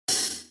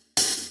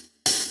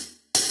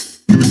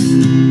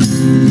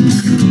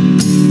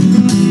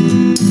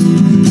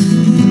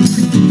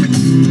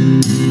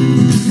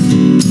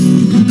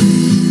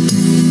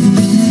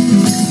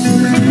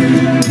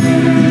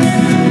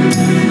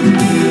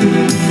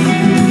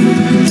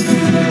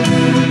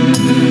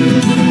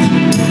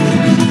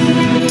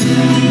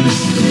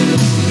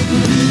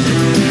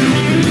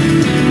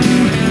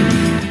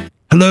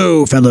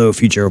Hello, fellow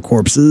future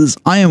corpses.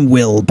 I am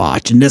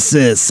WillBotch, and this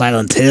is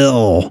Silent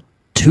Hill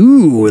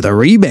 2, the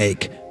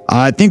remake.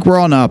 I think we're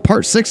on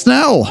part 6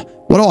 now.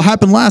 What all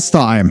happened last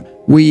time?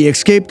 We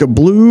escaped the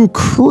Blue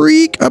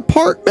Creek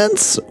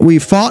apartments. We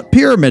fought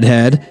Pyramid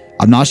Head.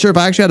 I'm not sure if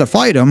I actually had to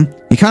fight him.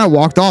 He kind of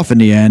walked off in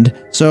the end,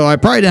 so I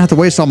probably didn't have to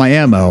waste all my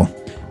ammo.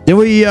 Then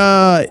we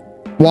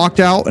walked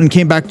out and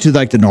came back to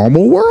like the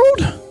normal world,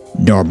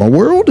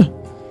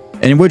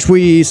 in which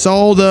we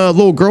saw the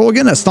little girl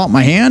again that stomped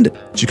my hand.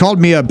 She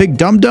called me a big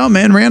dum-dum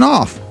and ran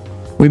off.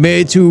 We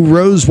made it to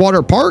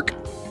Rosewater Park,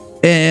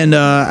 and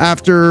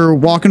after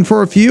walking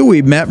for a few,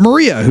 we met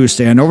Maria, who's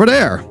standing over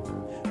there.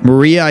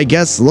 Maria, I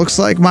guess, looks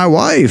like my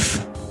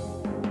wife.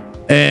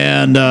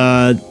 And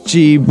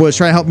she was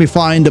trying to help me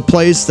find a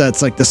place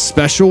that's like the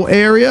special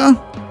area,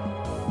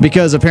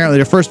 because apparently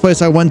the first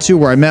place I went to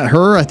where I met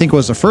her, I think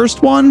was the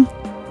first one.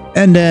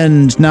 And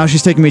then now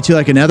she's taking me to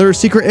like another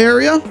secret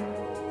area.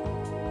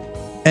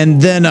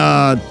 And then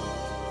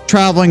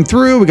traveling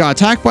through, we got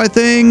attacked by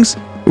things.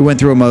 We went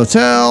through a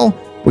motel.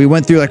 We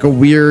went through like a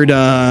weird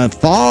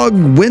fog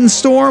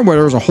windstorm where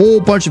there was a whole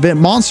bunch of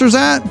monsters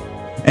at.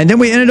 And then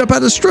we ended up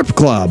at a strip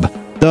club.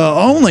 The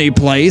only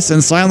place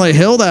in Silent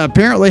Hill that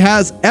apparently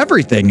has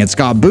everything. It's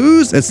got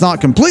booze. It's not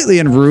completely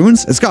in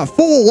ruins. It's got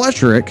full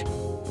electric.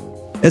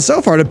 It's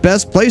so far the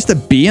best place to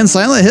be in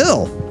Silent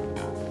Hill.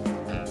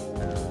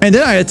 And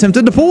then I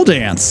attempted the pole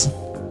dance.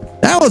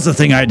 That was the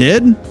thing I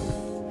did.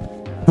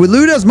 We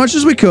looted as much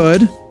as we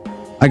could.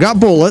 I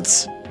got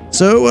bullets.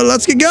 So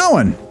let's get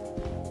going.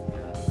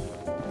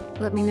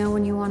 Let me know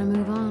when you want to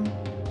move on.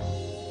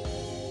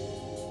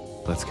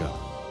 Let's go.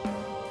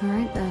 All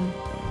right then.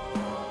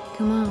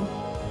 Come on.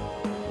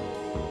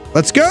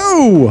 Let's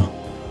go.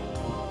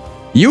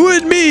 You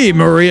and me,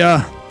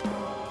 Maria.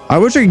 I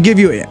wish I could give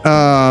you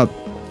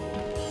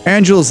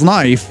Angela's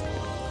knife.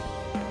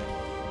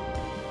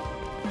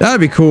 That'd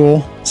be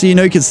cool. So you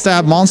know you can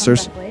stab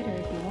monsters. Later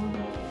if you want.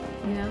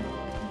 You know,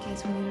 in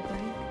case we need a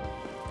break.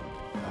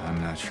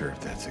 I'm not sure if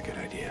that's a good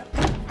idea.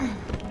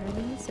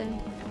 Whatever you say.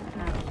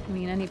 I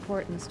mean, any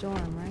port in the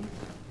storm, right?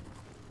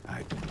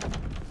 I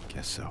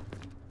guess so.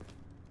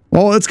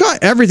 Well, it's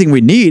got everything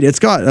we need. It's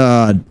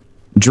got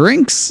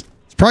drinks.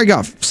 It's probably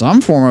got some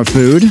form of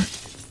food.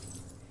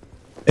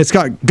 It's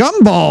got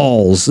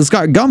gumballs. It's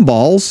got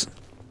gumballs.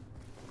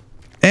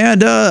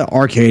 And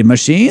arcade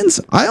machines.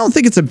 I don't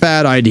think it's a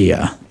bad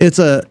idea. It's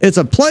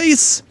a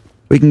place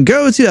we can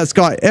go to that's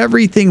got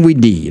everything we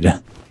need.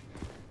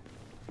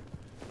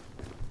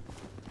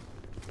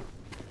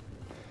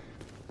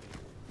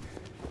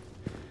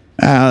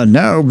 Oh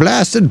no,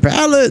 blasted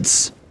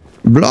pallets!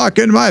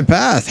 Blocking my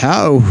path.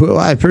 How will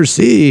I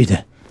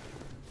proceed?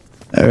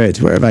 Alright,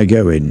 where am I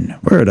going?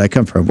 Where did I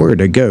come from? Where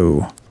did I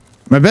go?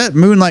 I bet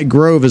Moonlight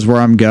Grove is where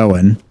I'm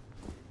going.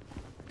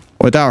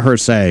 Without her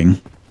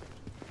saying.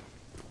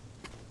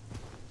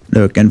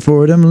 Looking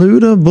for them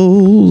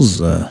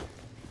lootables.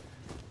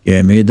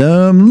 Give me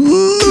them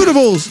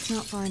lootables.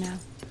 Not far now.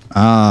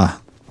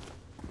 Ah.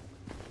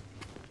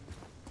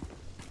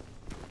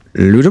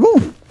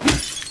 Lootable?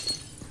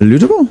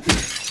 Lootable?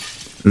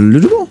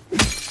 Lootable?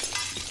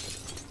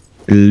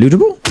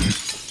 Lootable?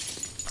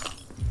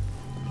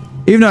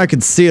 Even though I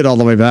could see it all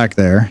the way back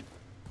there.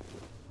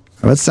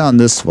 Let's sound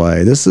this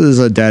way. This is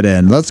a dead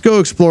end. Let's go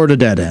explore the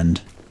dead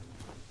end.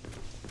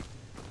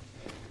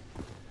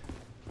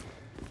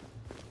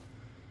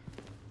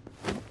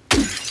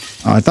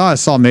 I thought I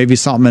saw maybe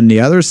something in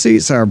the other seat,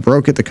 so I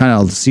broke it to kind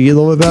of see a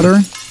little bit better.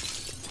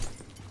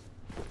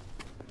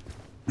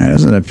 There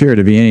doesn't appear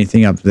to be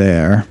anything up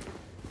there.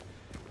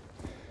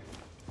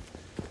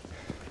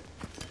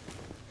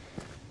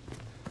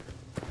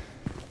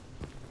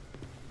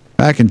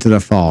 Back into the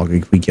fog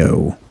we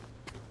go.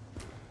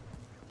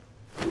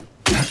 I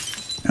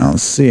don't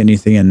see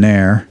anything in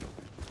there.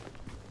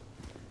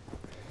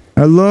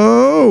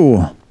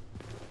 Hello?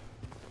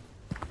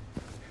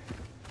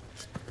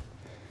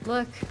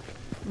 Look,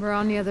 we're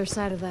on the other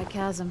side of that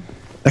chasm.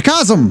 The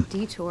chasm!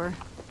 Detour.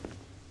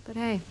 But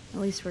hey, at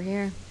least we're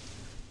here.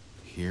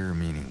 Here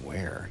meaning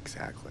where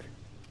exactly?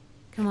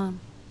 Come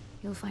on,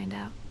 you'll find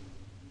out.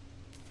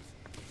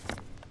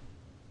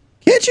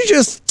 Can't you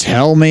just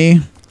tell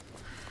me?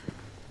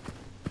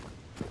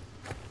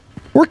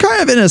 We're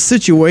kind of in a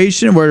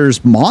situation where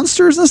there's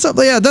monsters and stuff.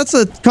 Yeah, that's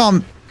a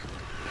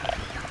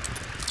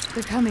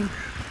They're coming.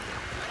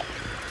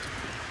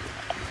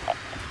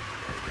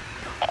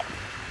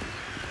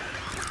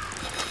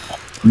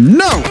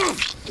 No!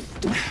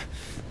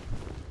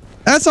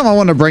 That's something I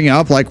want to bring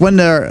up. Like when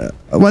they're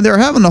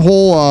having the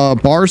whole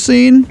bar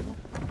scene,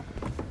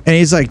 and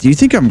he's like, "Do you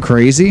think I'm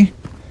crazy,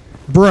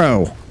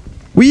 bro?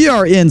 We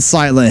are in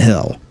Silent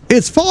Hill.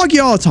 It's foggy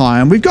all the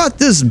time. We've got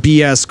this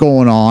BS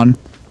going on.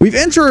 We've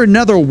entered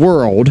another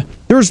world.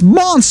 There's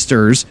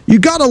monsters. You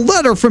got a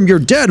letter from your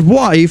dead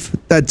wife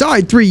that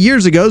died 3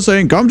 years ago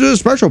saying, come to this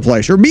special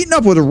place. You're meeting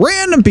up with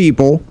random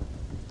people.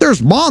 There's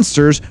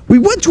monsters. We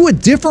went to a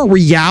different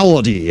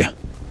reality.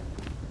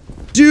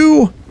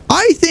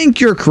 I think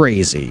you're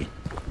crazy.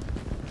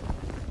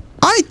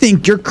 I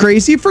think you're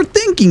crazy for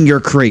thinking you're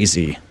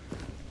crazy.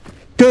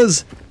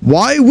 Because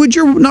why would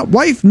your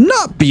wife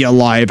not be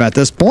alive at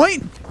this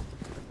point?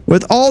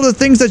 With all the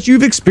things that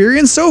you've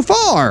experienced so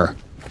far?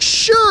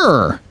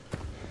 Sure.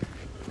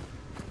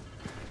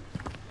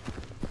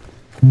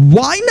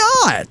 Why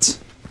not?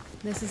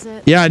 This is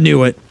it. Yeah, I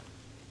knew it.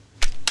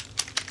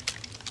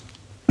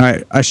 All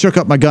right, I shook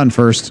up my gun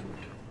first.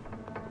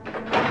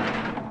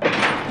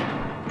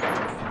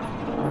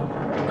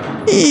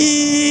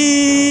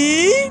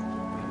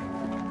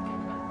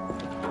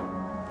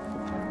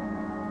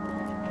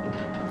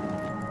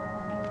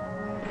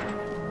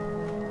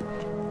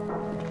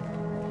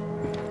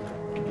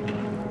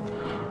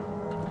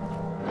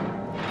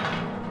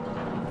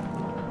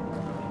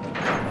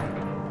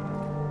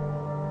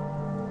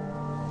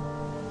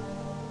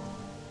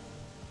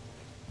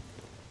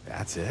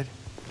 That's it?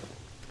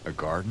 A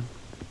garden?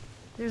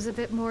 There's a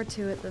bit more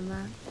to it than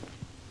that.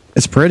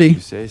 It's pretty. You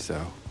say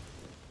so.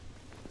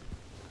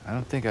 I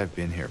don't think I've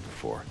been here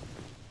before.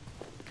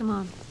 Come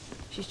on.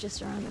 She's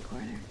just around the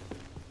corner.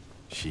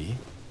 She?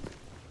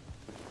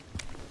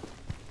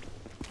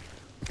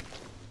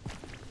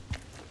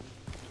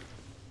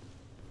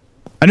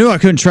 I knew I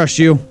couldn't trust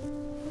you.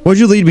 What'd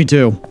you lead me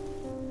to?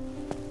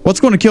 What's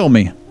going to kill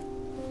me?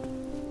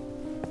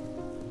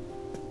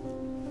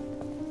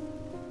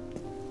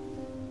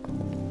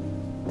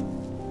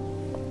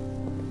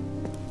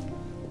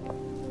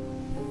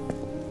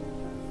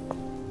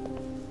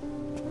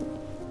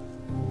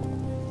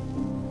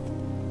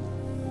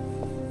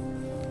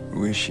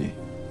 Who is she?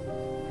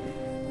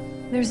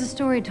 There's a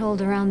story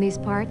told around these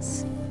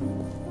parts.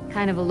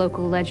 Kind of a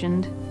local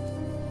legend.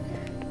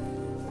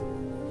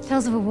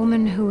 Tells of a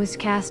woman who was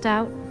cast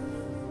out.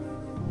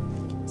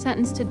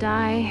 Sentenced to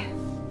die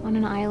on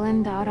an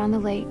island out on the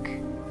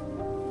lake.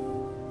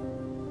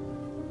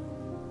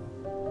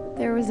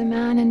 There was a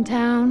man in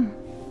town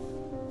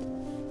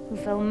who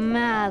fell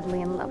madly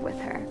in love with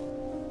her.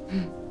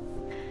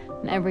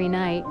 And every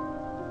night,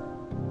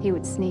 he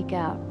would sneak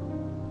out.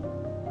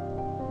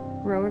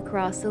 Row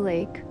across the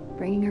lake,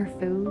 bringing her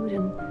food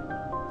and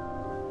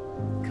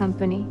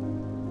company.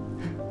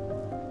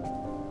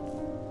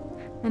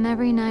 And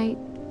every night,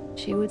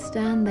 she would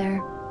stand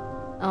there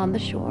on the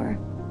shore,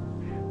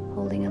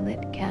 holding a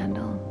lit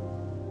candle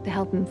to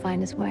help him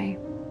find his way.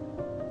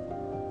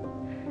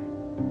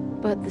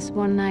 But this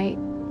one night,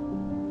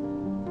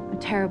 a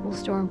terrible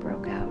storm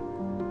broke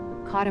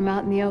out, caught him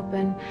out in the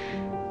open,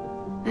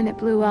 and it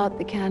blew out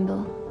the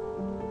candle.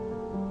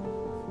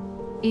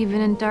 Even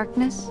in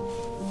darkness,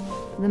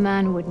 the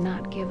man would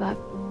not give up.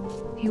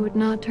 He would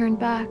not turn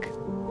back.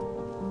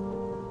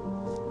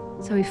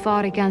 So he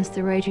fought against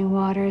the raging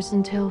waters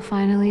until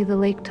finally the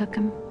lake took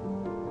him.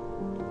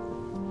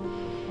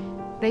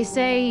 They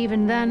say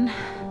even then,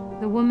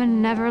 the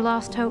woman never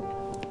lost hope.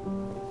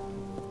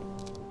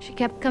 She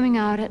kept coming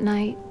out at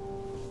night,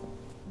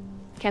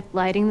 kept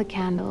lighting the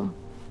candle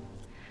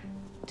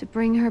to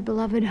bring her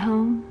beloved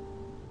home,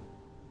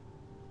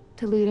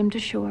 to lead him to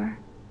shore.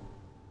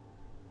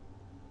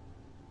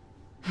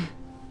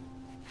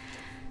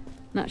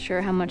 Not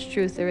sure how much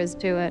truth there is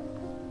to it.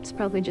 It's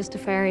probably just a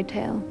fairy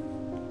tale.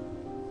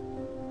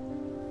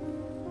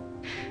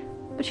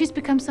 But she's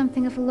become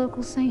something of a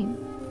local saint.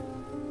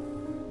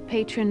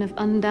 Patron of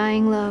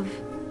undying love.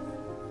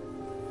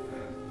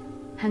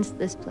 Hence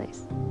this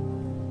place.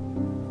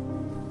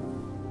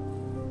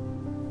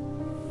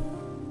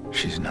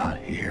 She's not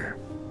here.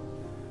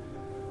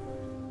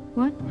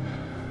 What?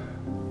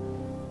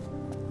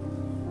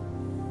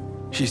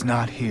 She's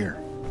not here.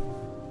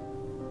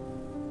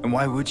 And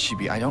why would she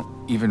be? I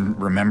don't even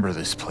remember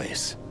this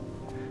place.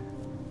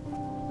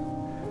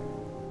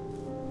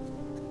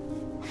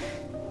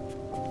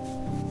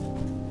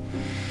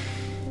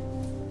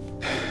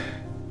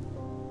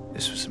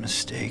 This was a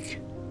mistake.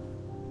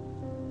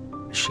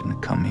 I shouldn't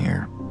have come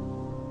here.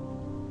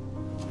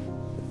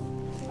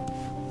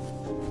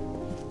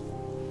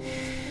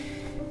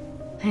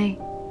 Hey.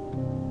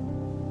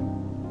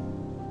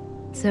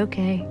 It's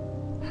okay.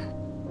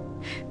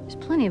 There's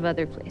plenty of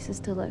other places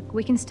to look.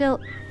 We can still...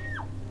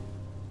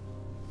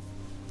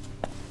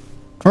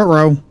 Front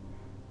row.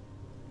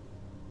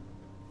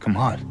 Come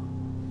on.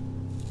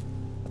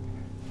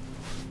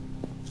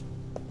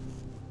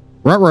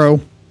 Front row.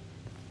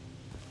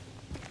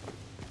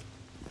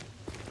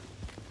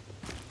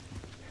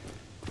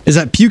 Is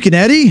that Pukin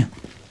Eddie?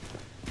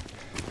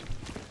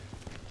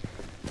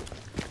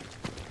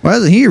 Why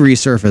hasn't he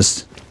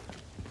resurfaced?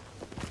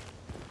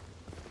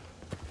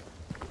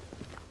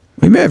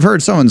 We may have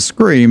heard someone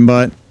scream,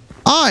 but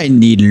I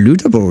need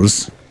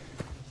lootables.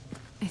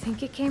 I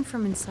think it came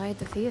from inside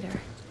the theater.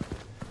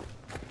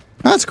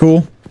 That's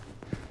cool.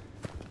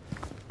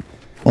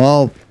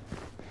 Well,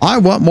 I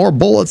want more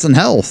bullets and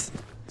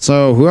health.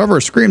 So whoever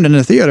screamed in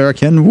the theater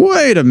can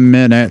wait a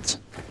minute.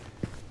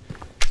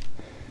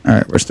 All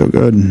right, we're still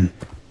good.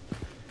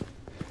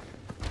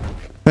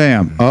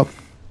 Bam, up.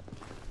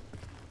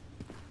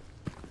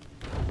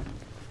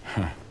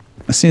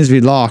 That seems to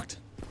be locked.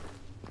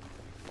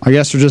 I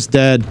guess we're just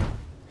dead.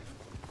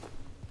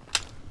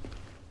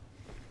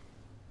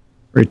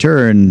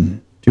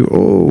 Return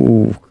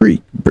Oh,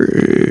 creek.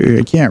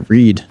 I can't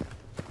read.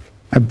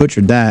 I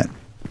butchered that.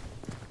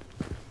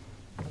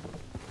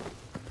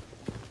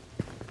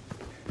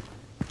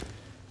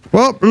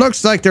 Well,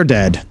 looks like they're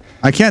dead.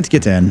 I can't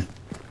get in.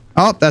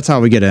 Oh, that's how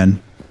we get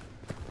in.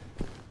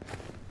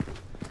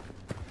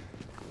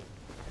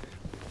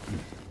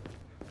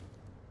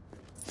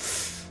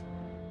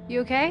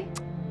 You okay?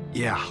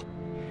 Yeah.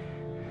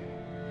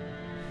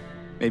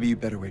 Maybe you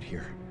better wait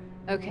here.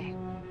 Okay.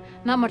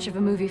 Not much of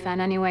a movie fan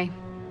anyway.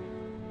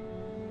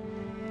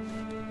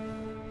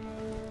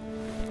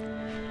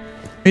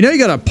 You know you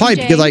got a pipe,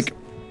 you could like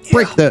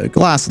break the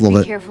glass a little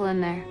bit. Be careful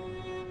in there.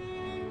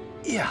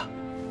 Yeah.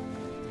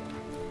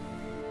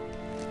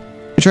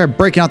 You try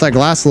breaking out that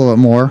glass a little bit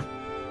more.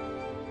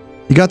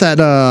 You got that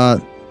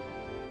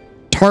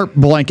tarp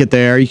blanket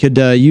there. You could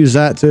use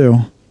that too.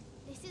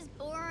 This is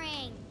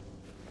boring.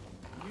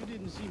 You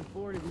didn't seem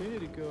bored a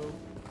minute ago.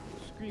 You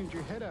screamed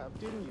your head out,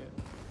 didn't you?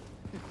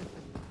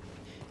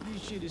 You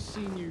should have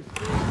seen your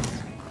face.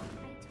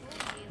 I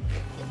told you.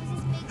 It was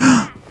his big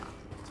cat.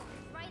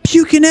 Right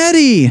Puke and Eddie!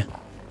 You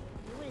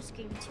would have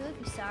screamed too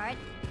if you saw it.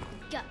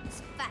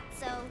 Guts,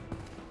 fatso.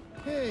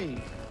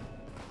 Hey,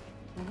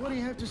 well, what do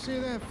you have to say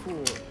that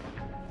for?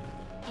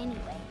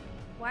 Anyway,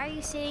 why are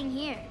you sitting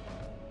here?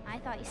 I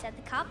thought you said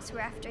the cops were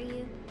after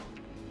you.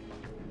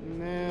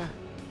 Nah,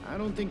 I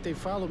don't think they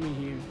follow me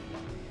here.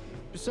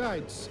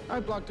 Besides, I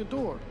blocked the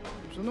door,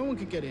 so no one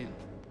could get in.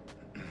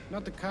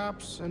 Not the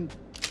cops, and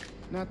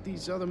not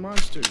these other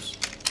monsters.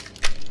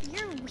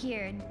 You're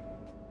weird.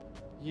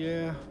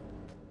 Yeah,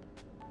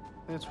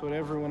 that's what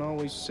everyone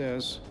always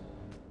says.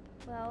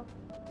 Well,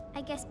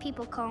 I guess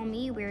people call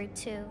me weird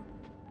too.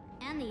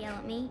 And they yell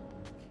at me.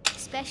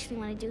 Especially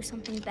when I do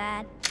something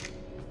bad.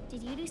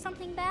 Did you do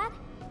something bad?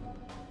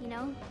 You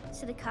know,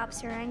 so the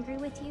cops are angry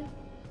with you?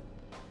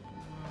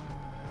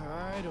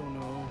 I don't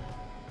know.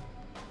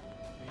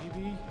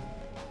 Maybe.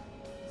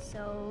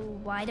 So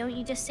why don't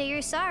you just say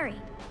you're sorry?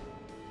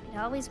 It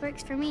always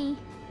works for me.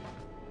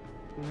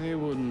 They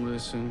wouldn't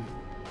listen.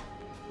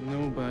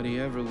 Nobody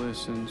ever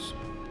listens.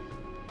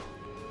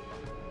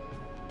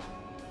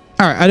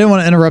 All right, I didn't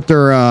want to interrupt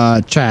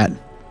their chat.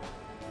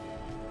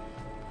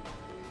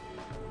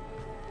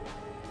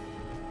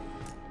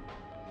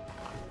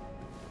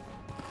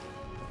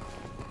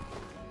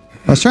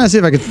 I was trying to see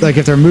if I could, like,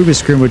 if their movie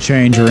screen would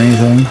change or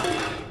anything. Did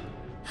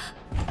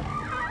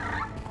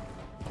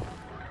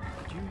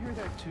you hear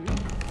that too?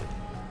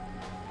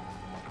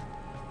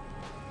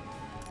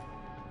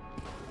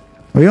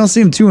 Well, you don't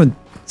seem too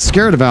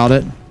scared about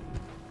it.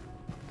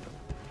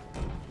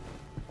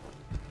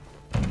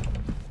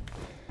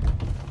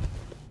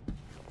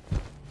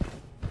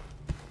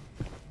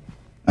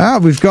 Ah,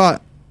 we've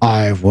got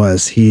I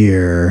Was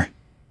Here,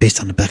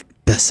 based on the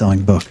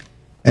best-selling book,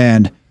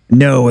 and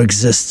No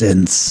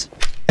Existence,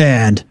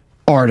 and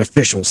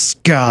Artificial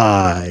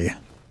Sky.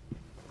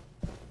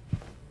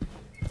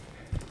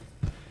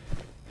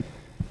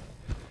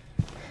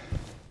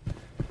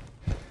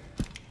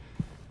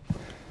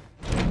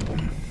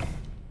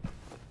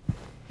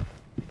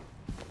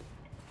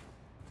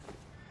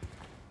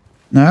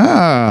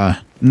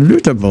 Ah,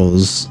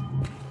 lootables.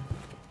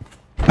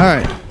 All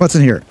right, what's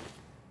in here?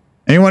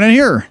 Anyone in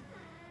here?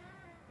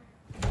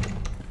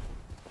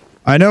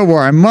 I know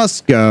where I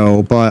must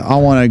go, but I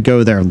want to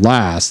go there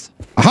last.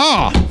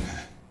 Aha!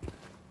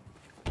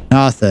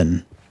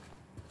 Nothing.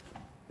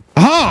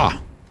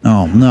 Aha!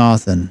 Oh,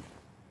 nothing.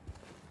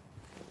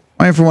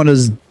 Waiting for one of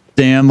those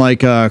damn, like,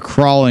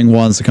 crawling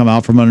ones to come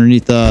out from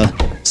underneath the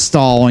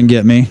stall and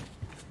get me.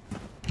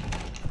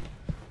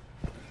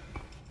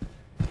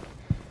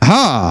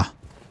 Aha!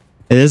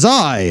 It is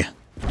I!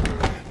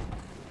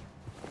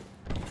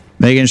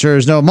 Making sure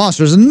there's no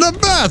monsters in the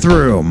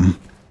bathroom!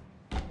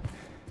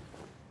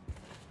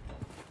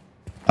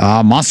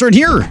 Monster in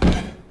here!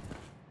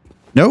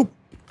 Nope.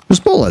 There's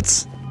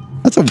bullets.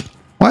 That's a...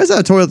 Why is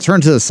that toilet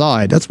turned to the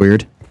side? That's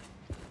weird.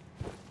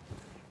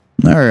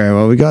 Alright,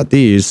 well, we got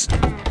these.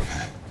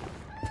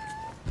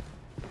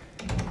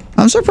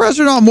 I'm surprised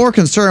you're not more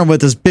concerned with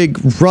this big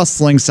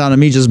rustling sound of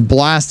me just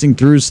blasting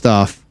through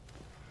stuff.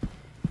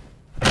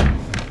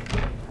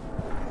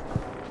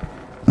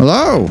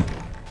 Hello?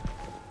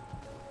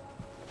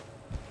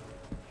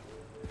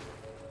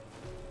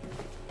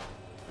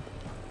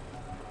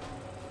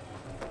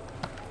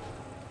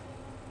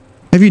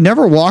 Have you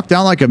never walked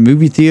down like a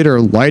movie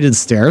theater lighted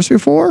stairs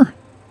before?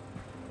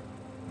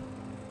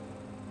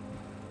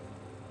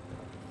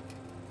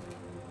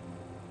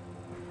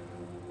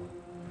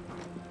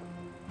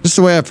 Just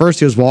the way at first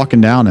he was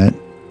walking down it.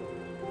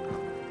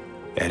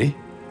 Eddie?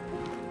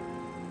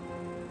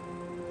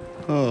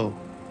 Oh.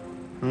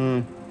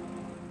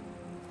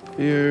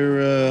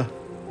 You're,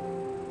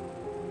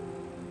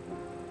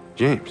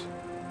 James.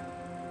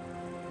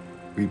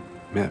 We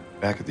met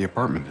back at the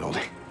apartment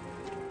building.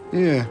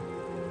 Yeah.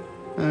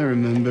 I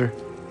remember.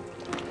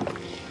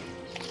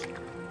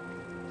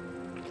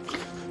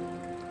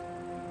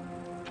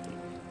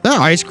 That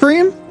ice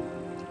cream?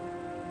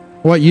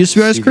 What used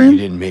to be ice See that cream? You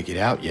didn't make it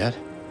out yet.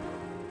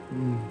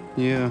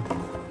 Yeah.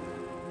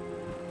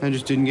 I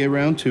just didn't get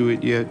around to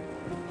it yet.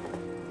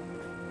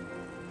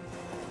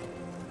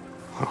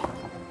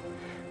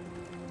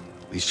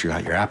 At least you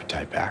got your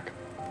appetite back.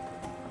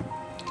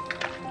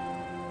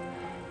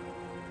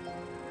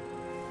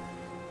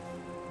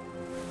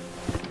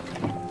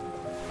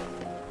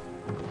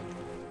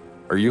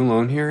 Are you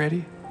alone here,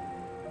 Eddie?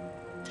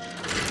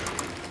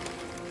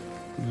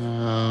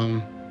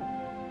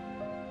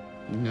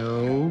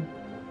 No.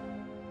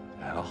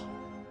 Hell.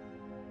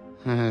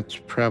 That's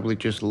probably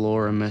just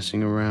Laura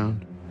messing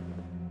around.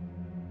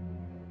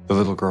 The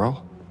little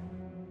girl?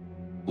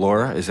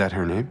 Laura, is that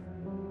her name?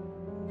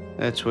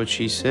 That's what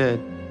she said.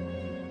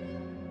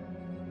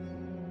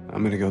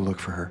 I'm gonna go look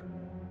for her.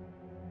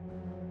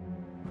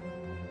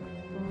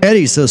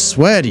 Eddie's so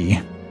sweaty.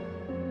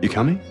 You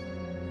coming?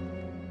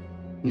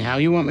 Now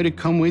you want me to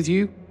come with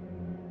you?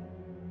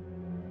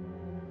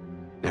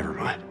 Never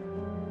mind.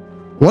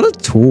 What a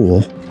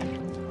tool.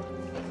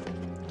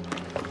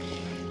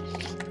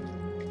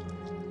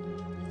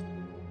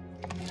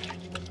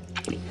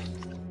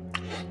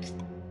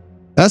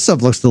 That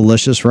stuff looks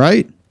delicious,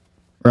 right?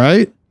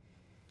 Right?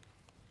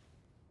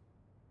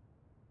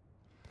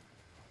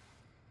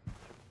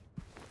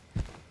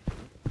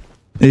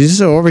 Is he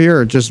still over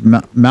here just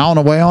mowing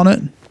away on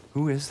it?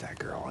 Who is that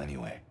girl,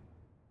 anyway?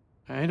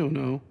 I don't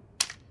know.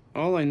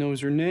 All I know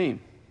is her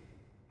name.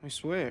 I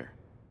swear.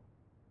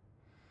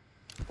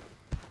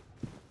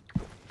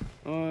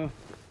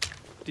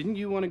 Didn't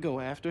you want to go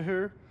after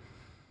her?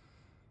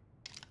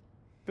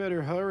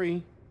 Better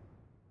hurry.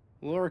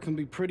 Laura can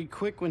be pretty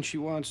quick when she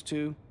wants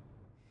to.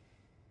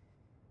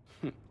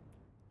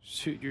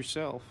 Suit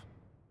yourself.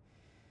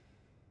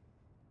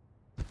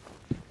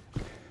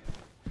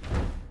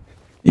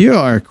 You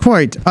are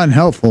quite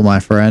unhelpful, my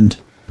friend.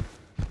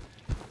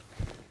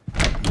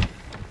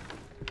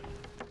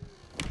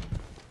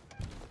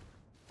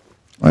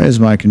 Why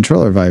is my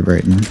controller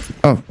vibrating?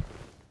 Oh.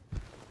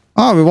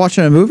 Oh, are we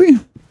watching a movie?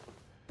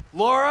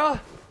 Laura?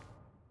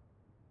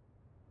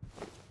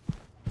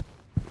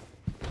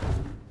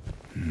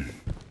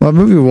 What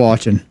movie are we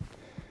watching?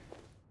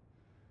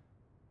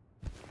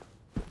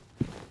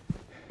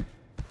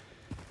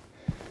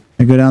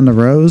 I go down the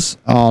rows?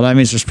 Oh, that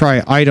means there's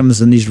probably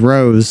items in these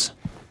rows.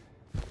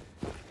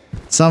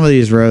 Some of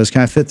these rows.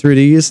 Can I fit through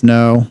these?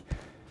 No.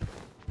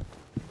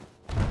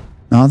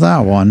 Not that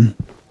one.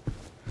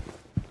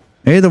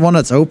 Maybe the one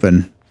that's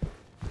open.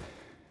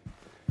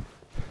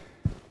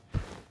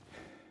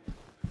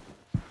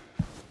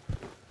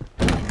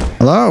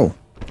 Hello?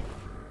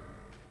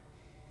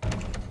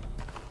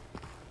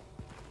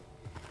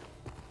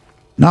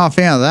 Not a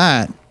fan of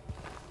that.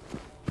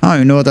 I don't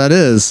even know what that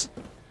is.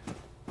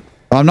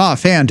 But I'm not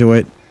a fan to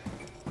it.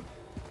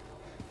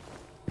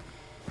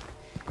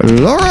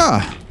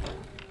 Laura!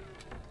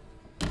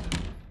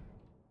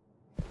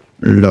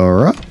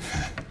 Laura?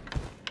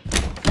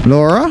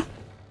 Laura?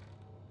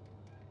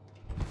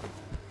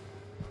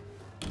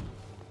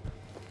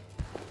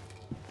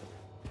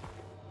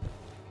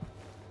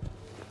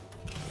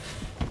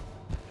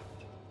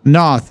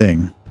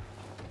 Nothing.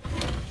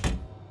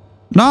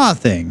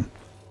 Nothing.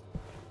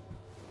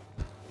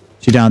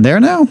 She down there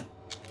now?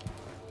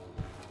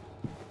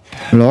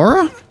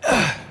 Laura?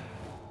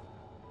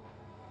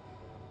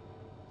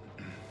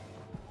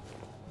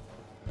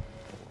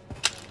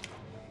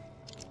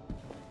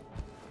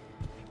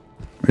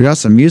 We got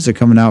some music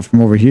coming out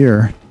from over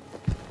here.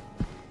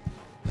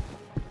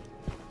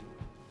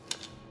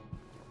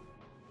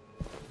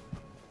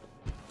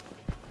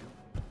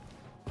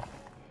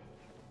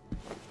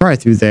 Right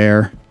through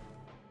there.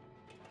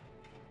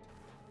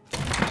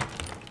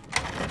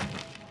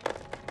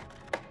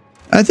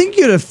 I think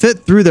you'd have fit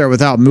through there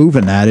without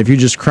moving that if you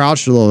just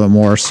crouched a little bit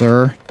more,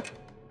 sir.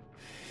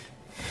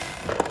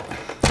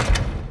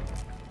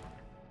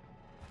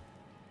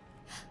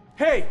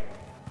 Hey!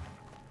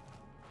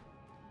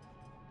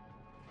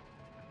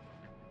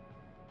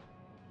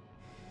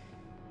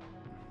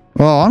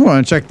 Well, I'm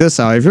going to check this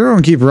out. If you're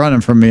going to keep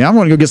running from me, I'm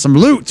going to go get some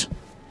loot.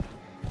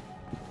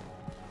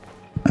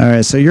 All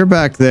right, so you're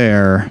back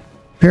there.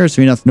 Appears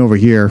to be nothing over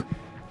here.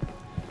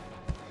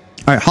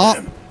 All right, hop.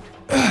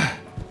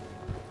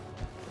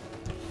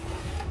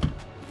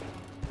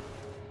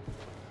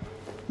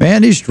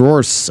 Man, these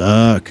drawers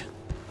suck.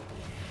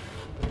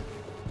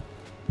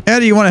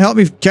 Eddie, you want to help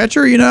me catch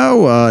her, you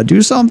know?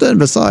 Do something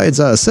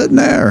besides sitting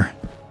there.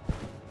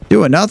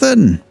 Doing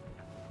nothing.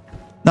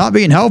 Not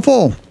being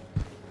helpful.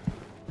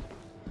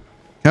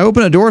 Can I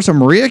open a door so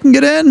Maria can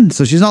get in?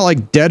 So she's not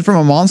like dead from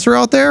a monster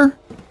out there?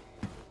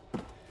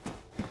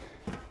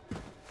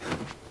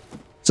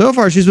 So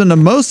far, she's been the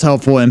most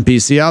helpful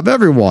NPC out of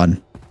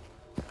everyone.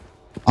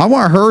 I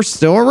want her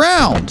still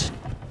around.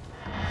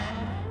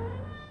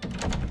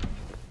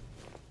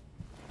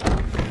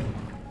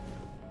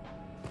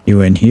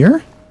 You in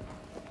here?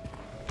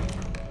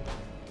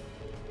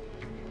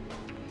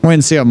 Wait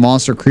and see a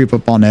monster creep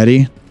up on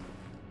Eddie.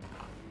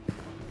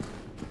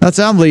 That's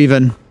it, I'm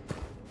leaving.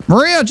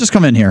 Maria, just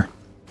come in here.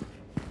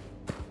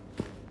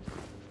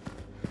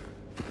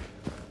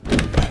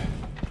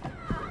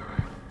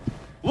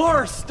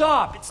 Laura,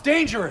 stop! It's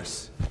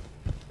dangerous!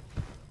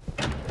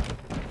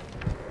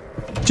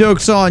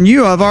 Joke's on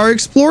you. I've already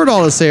explored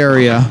all this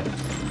area.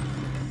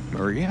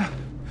 Maria?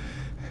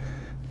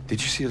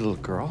 Did you see a little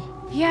girl?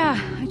 Yeah,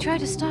 I tried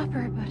to stop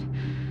her, but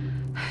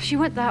she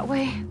went that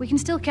way. We can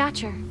still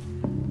catch her.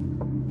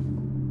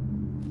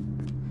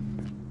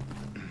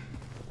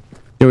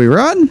 Do we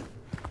run?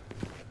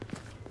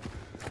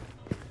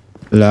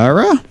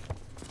 Lara?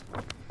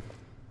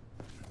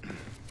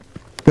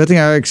 Good thing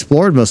I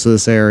explored most of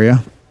this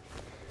area.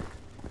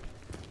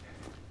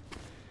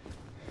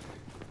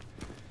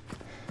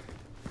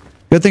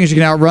 Good thing is you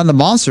can outrun the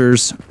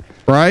monsters,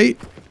 right?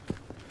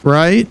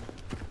 Right?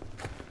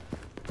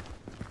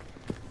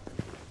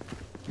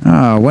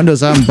 Ah,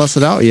 windows haven't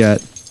busted out yet.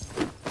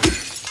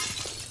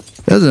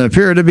 Doesn't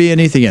appear to be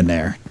anything in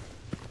there.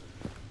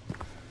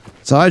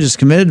 So I just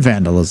committed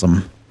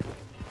vandalism.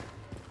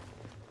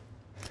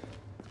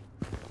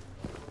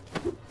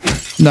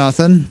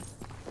 Nothing.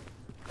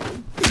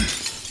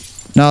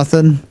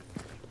 Nothing.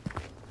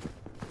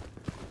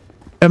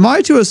 Am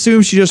I to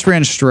assume she just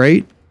ran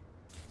straight?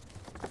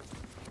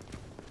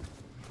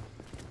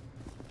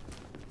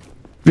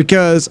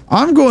 Because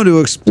I'm going to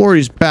explore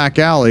these back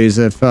alleys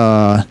if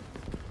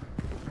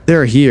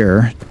they're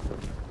here.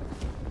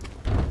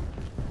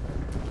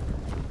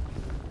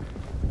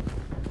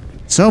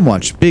 So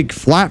much big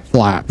flap.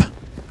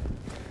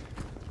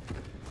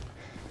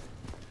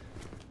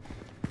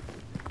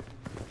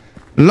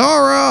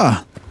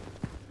 Laura!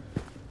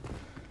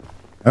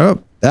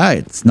 Oh,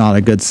 that's not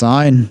a good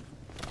sign.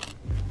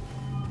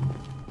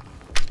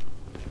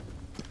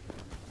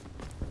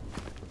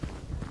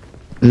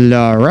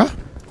 Laura?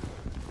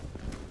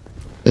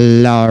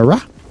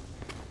 Laura?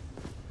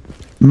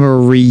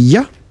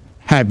 Maria?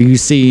 Have you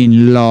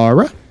seen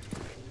Laura?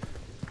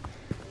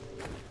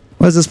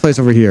 What is this place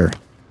over here?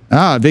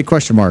 Ah, big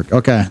question mark.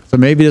 Okay, so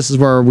maybe this is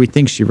where we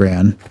think she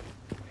ran.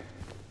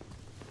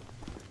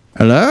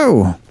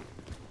 Hello?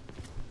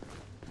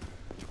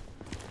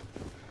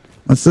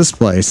 What's this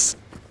place?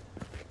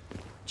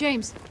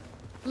 James,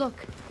 look.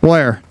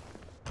 Where?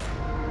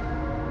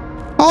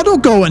 Oh,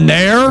 don't go in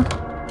there!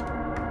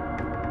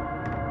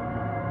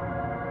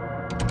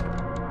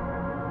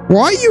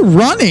 Why are you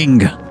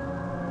running?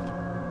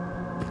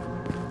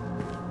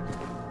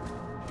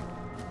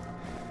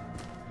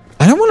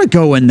 I don't want to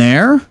go in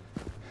there.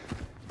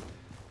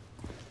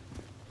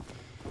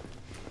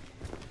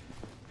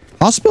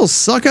 Hospitals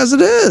suck as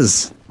it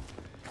is.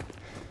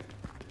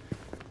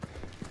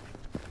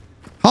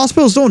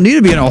 Hospitals don't need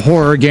to be in a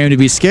horror game to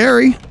be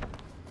scary.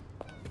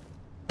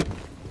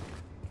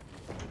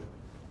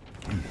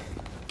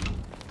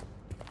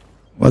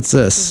 What's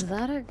this? Is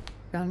that a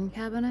gun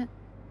cabinet?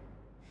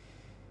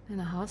 In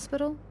a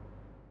hospital?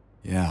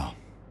 Yeah,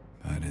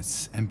 but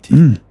it's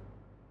empty.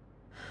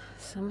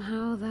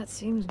 Somehow that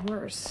seems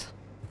worse.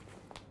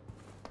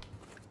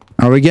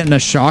 Are we getting a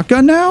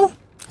shotgun now?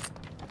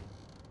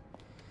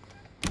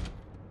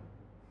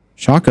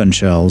 Shotgun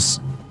shells.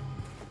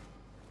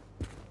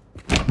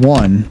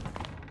 1.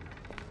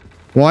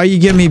 Why you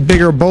give me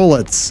bigger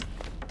bullets?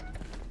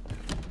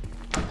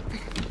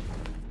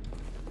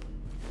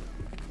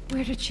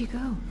 Where did she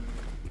go?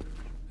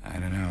 I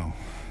don't know.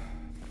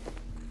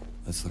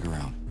 Let's look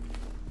around.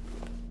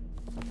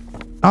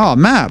 Oh,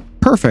 map.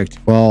 Perfect.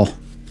 Well,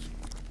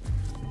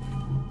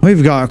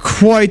 we've got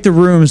quite the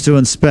rooms to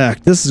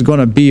inspect. This is going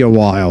to be a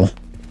while.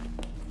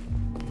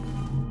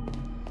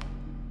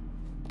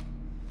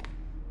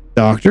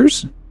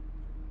 Doctors?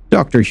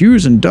 Dr.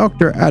 Hughes and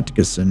Dr.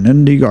 Atkinson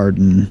in the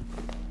garden.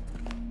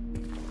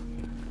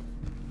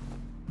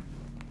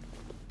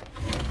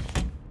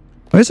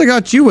 At least I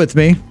got you with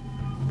me.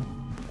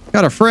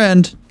 Got a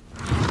friend.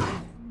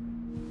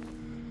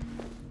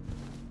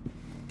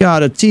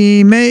 Got a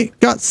teammate.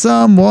 Got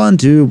someone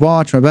to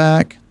watch my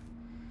back.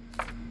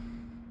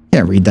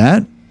 Can't read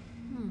that.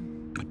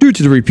 Due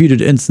to the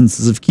repeated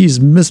instances of keys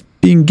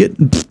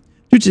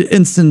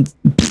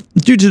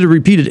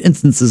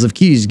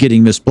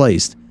getting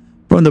misplaced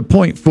from the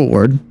point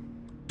forward.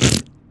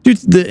 Due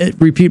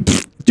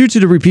to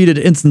the repeated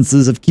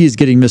instances of keys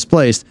getting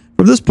misplaced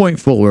from this point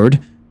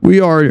forward,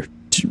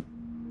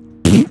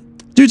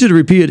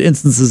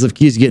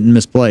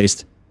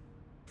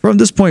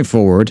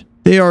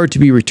 they are to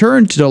be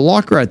returned to the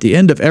locker at the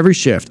end of every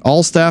shift.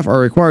 All staff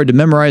are required to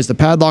memorize the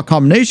padlock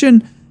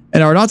combination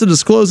and are not to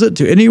disclose it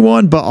to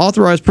anyone but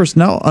authorized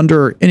personnel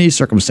under any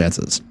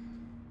circumstances.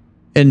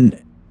 In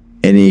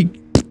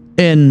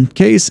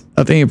case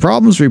of any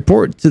problems,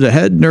 report to the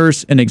head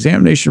nurse in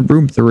examination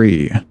room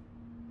 3.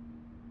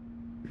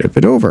 Flip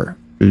it over.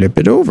 Flip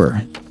it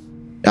over.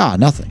 Ah,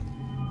 nothing.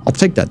 I'll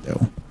take that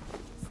though.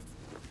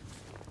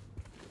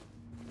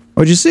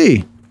 What'd you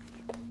see?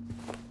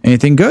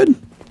 Anything good?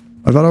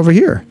 What about over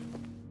here?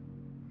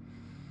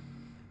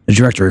 The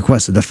director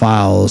requested the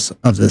files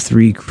of the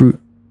 3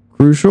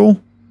 crucial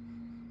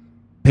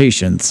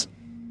patients.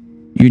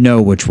 You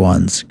know which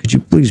ones. Could you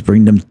please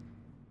bring them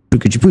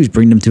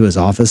to his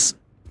office?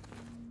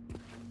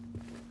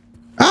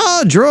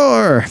 Ah,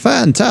 drawer!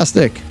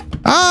 Fantastic!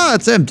 Ah,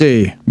 it's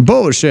empty!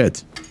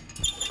 Bullshit!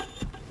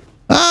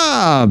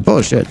 Ah,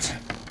 bullshit!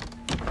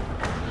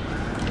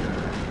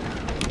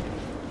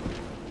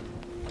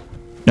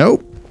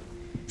 Nope.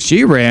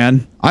 She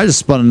ran. I just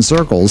spun in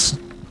circles.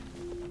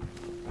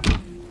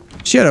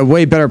 She had a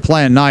way better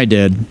plan than I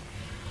did.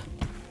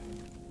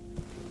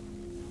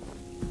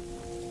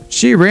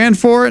 She ran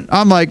for it.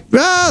 I'm like,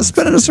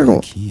 spin in a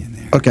circle. Key in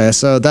there. Okay,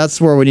 so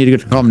that's where we need to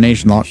get the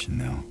combination lock.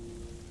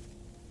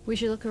 We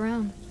should look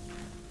around.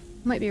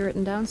 Might be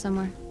written down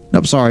somewhere.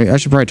 Nope, sorry. I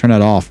should probably turn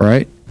that off,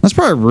 right? That's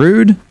probably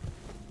rude.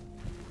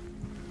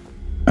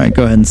 Alright,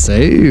 go ahead and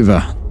save.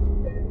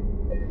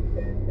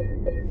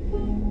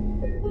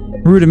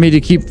 Rude of me to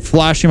keep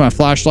flashing my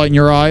flashlight in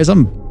your eyes.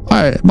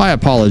 My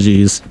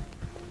apologies.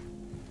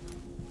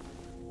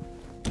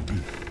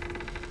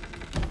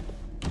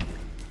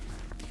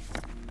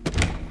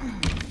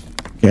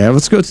 Okay,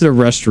 let's go to the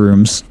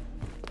restrooms.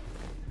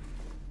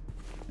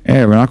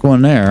 Hey, we're not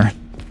going there.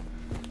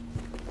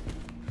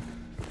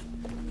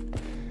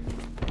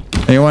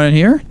 Anyone in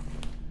here?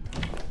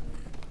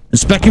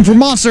 Inspecting for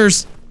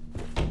monsters.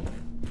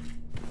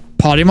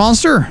 Potty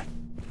monster.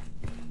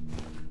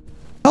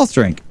 Health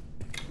drink.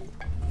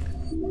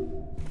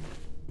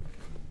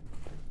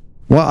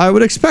 What I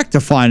would expect to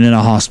find in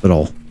a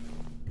hospital.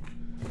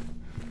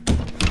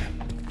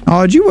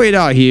 Oh, did you wait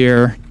out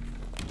here?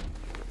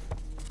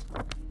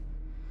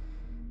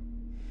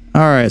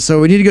 Alright,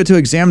 so we need to go to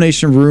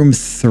examination room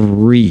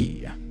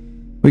 3.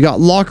 We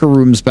got locker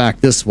rooms back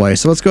this way,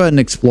 so let's go ahead and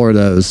explore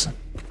those.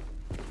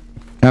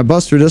 Can I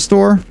bust through this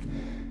door?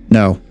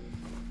 No.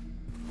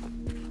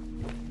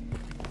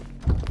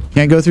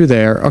 Can't go through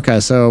there. Okay,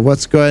 so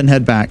let's go ahead and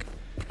head back.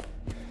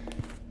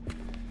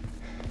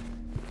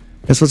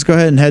 Guess let's go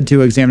ahead and head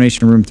to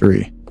examination room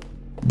 3.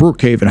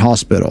 Brookhaven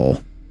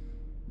Hospital.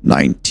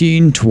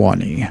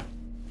 1920.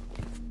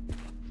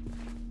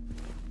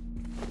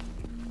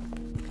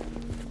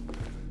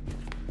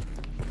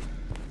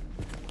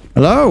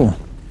 Hello?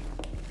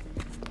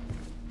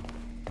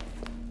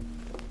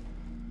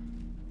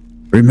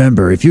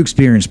 Remember, if you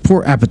experience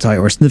poor appetite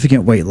or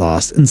significant weight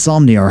loss,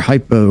 insomnia or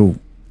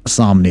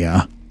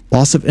hyposomnia,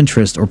 loss of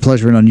interest or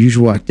pleasure in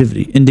unusual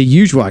activities,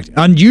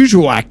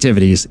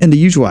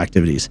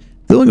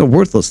 feeling of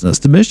worthlessness,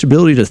 diminished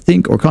ability to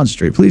think or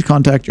concentrate, please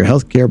contact your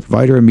healthcare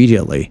provider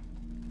immediately.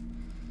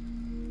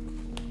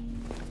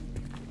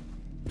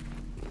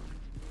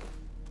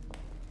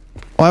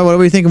 Why, what are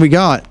we thinking we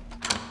got?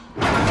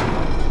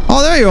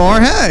 Oh, there you are.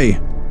 Hey.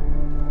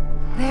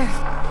 There.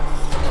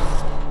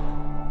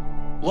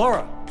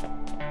 Laura,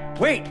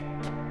 wait.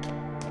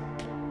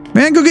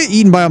 Man, go get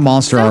eaten by a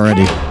monster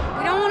already. We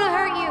don't want to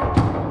hurt you.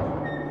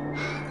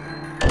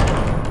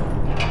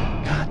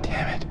 God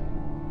damn it.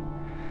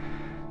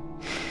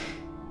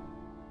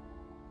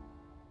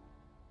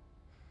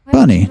 Why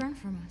Bunny. did you run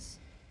from us?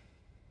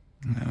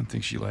 I don't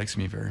think she likes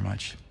me very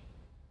much.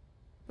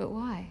 But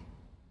why?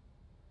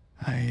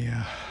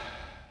 I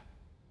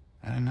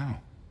don't know.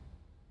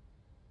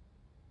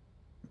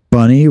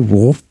 Bunny,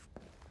 wolf.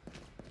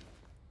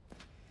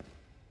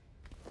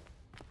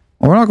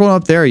 Well, we're not going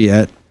up there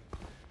yet.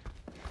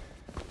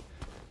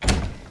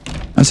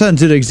 I'm heading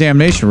to the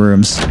examination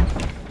rooms.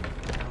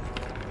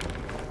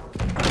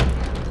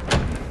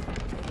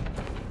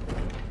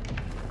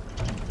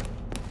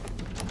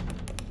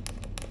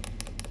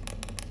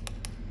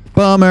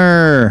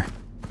 Bummer.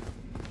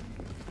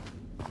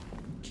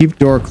 Keep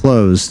door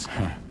closed.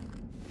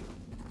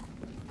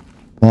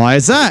 Why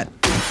is that?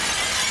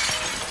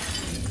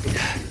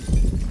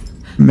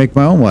 Make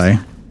my own way.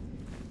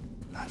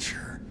 Not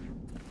sure.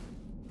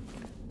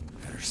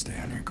 Better stay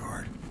on your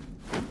guard.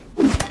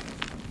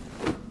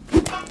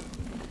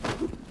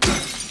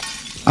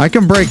 I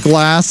can break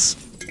glass.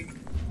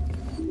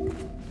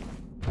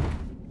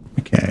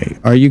 Okay.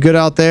 Are you good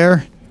out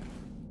there?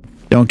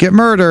 Don't get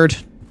murdered.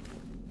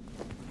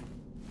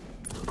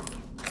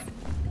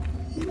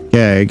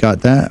 Okay,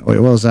 got that. Wait,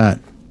 what was that?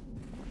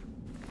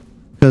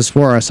 I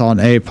swore I saw an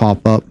A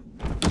pop up.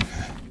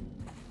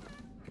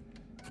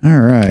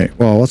 Alright,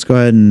 well, let's go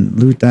ahead and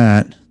loot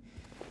that.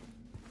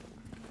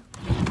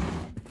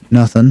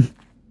 Nothing.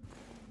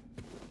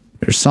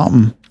 There's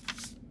something.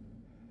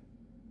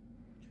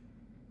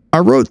 I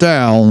wrote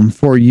down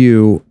for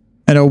you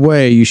in a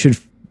way you should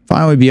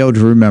finally be able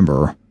to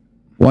remember.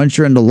 Once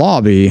you're in the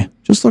lobby,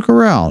 just look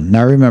around.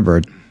 Now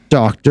remember,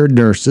 doctor,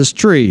 nurses,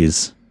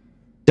 trees.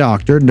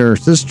 Doctor,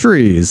 nurses,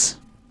 trees.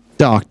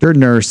 Doctor,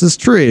 nurses,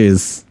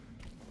 trees.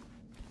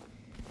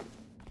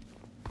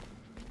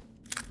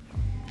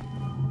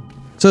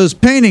 So those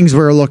paintings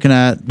we're looking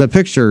at, the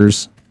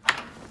pictures.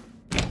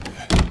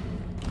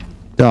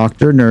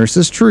 Doctor,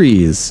 nurses,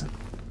 trees.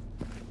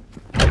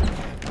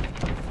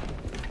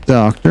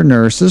 Doctor,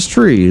 nurses,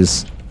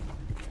 trees.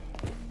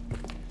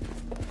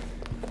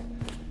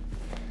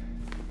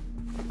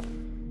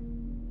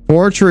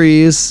 Four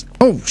trees.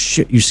 Oh,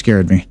 shit, you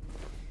scared me.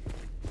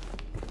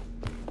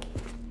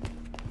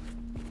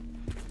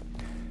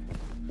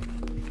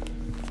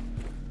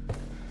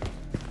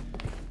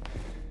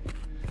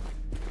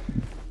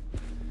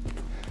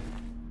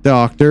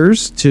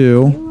 Doctors,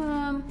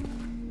 2.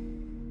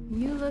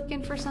 You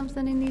looking for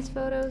something in these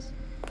photos?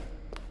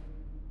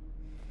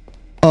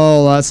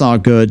 Oh, that's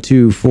not good.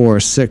 2, 4,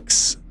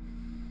 6,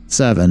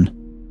 7.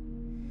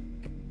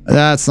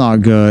 That's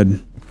not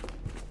good.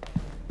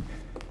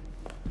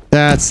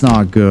 That's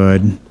not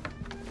good.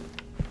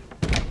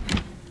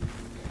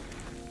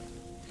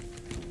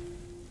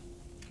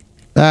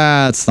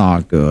 That's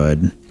not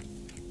good.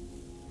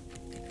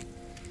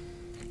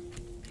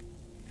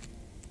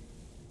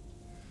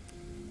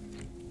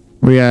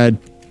 We had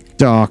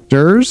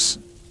doctors,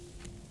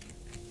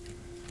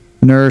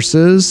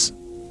 nurses,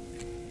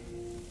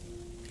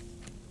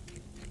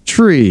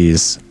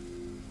 trees.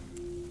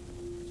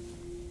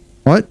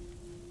 What?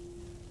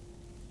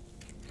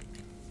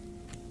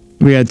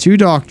 We had 2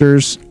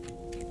 doctors.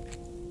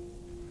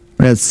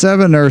 We had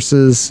 7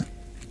 nurses.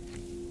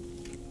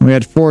 We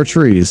had 4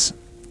 trees.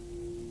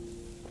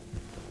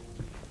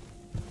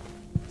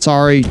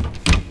 Sorry.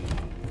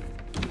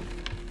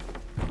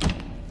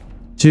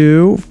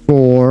 2,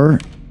 4,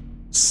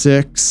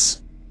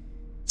 6,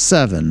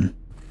 7.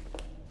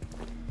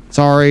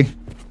 Sorry.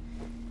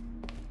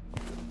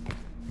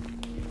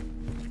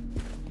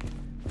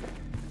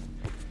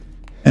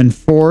 And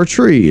 4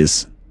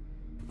 trees.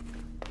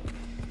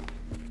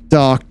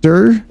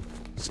 Doctor,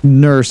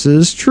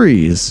 nurses,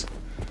 trees.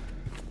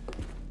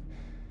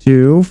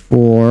 2,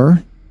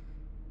 4.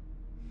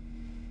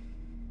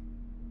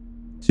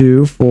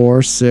 2,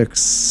 4, 6,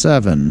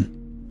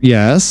 7.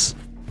 Yes.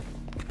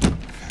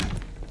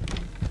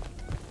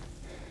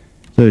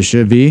 So it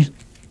should be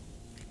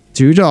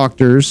 2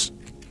 doctors,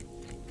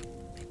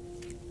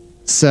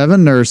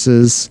 7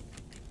 nurses,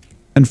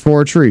 and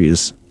 4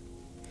 trees.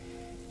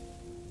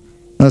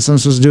 Unless I'm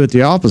supposed to do it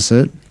the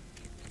opposite.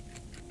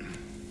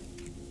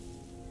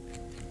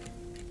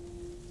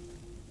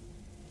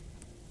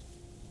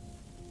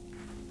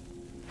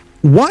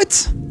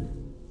 What?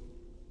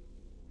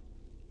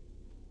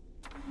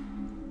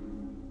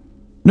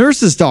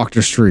 Nurses,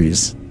 doctors,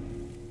 trees.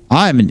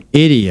 I'm an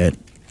idiot.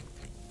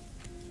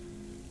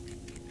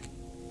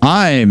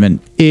 I'm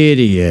an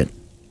idiot.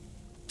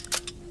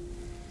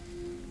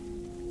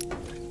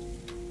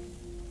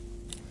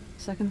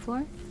 Second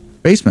floor?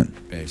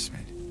 Basement.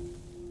 Basement.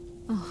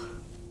 Oh,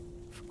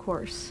 of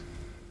course.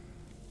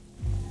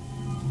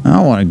 I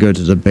don't want to go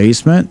to the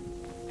basement.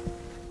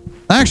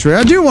 Actually,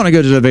 I do want to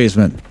go to the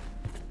basement.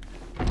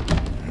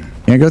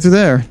 Can't go through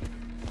there.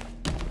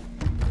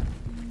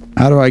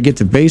 How do I get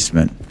to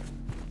basement?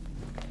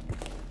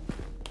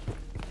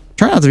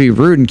 Try not to be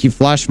rude and keep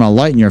flashing my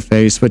light in your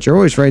face, but you're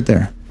always right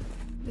there.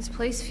 This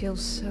place feels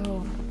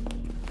so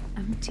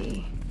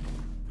empty.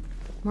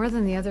 More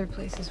than the other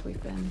places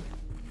we've been.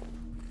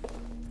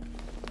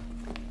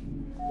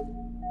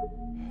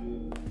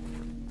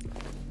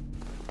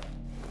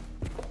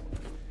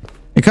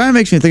 It kind of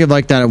makes me think of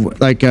like that,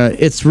 like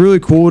it's really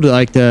cool to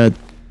like to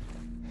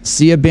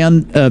see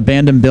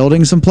abandoned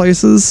buildings in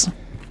places.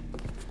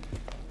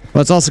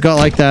 But it's also got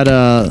like that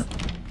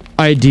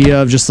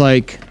idea of just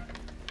like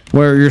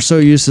where you're so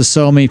used to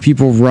so many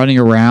people running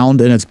around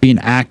and it's being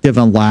active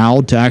and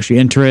loud, to actually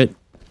enter it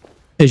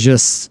is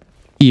just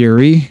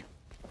eerie.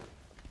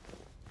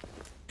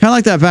 Kind of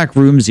like that back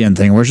roomsian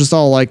thing where it's just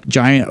all like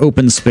giant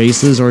open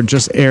spaces or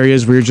just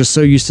areas where you're just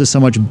so used to so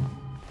much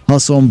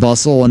hustle and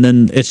bustle, and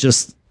then it's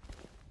just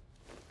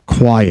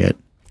quiet.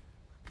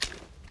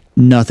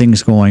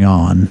 Nothing's going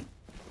on.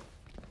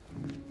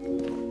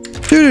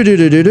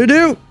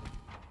 Do-do-do-do-do-do-do.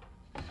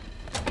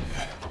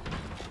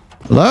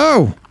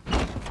 Hello?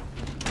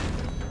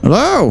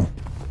 Hello?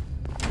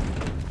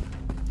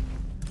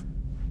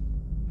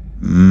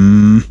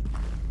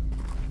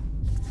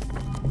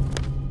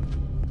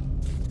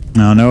 I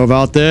don't know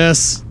about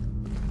this.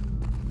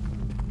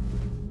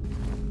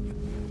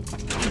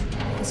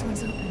 This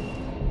one's open.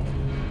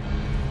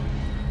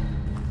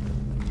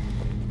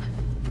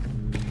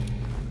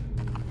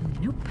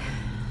 Nope.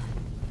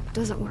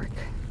 Doesn't work.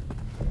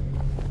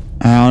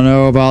 I don't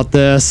know about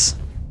this.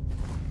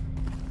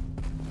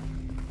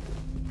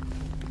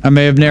 I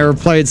may have never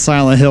played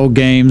Silent Hill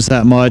games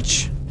that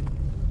much,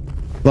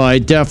 but I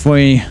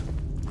definitely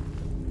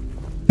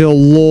feel a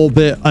little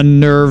bit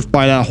unnerved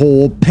by that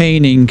whole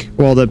painting,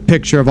 well, the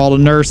picture of all the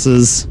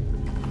nurses.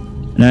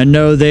 And I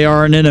know they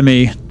are an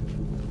enemy.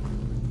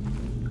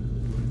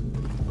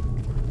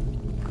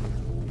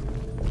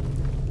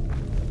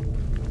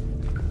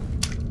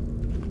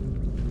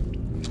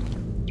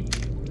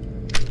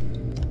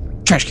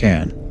 Trash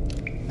can.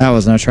 That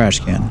wasn't a trash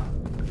can.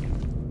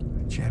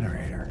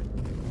 Generator.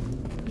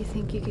 You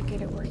think you could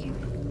get it working?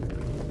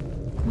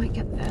 Might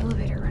get the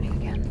elevator running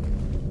again.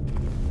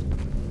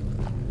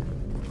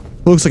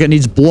 Looks like it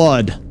needs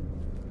blood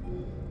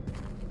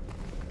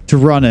to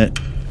run it.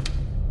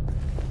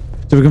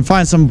 So if we can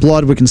find some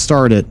blood, we can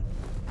start it.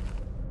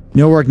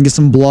 You know where I can get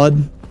some blood?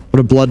 With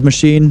a blood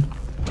machine?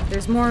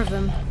 There's more of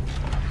them.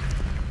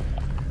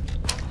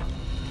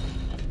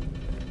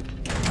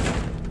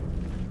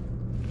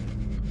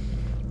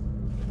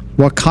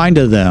 What kind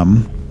of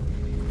them?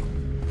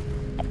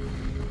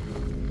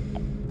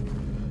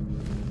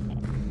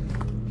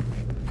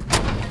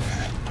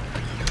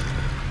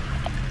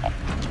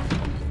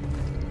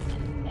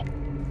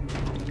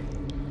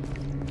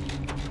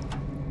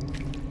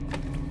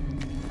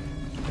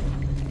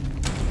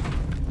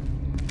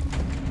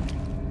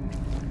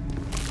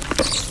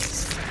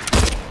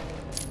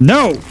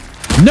 No!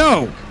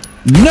 No!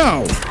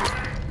 No!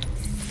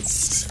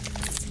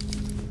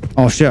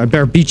 Oh shit, I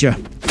better beat you.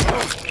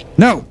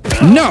 No!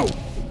 No!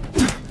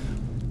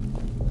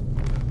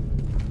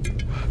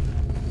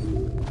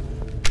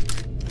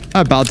 I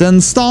about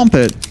didn't stomp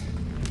it.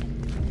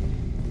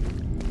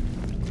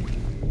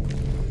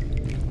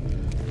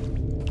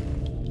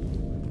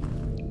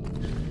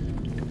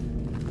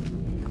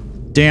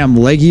 Damn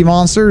leggy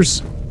monsters.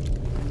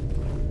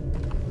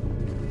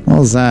 What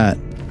was that?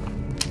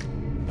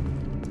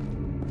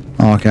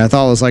 Okay, I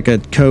thought it was like a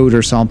code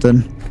or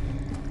something.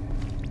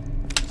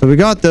 So we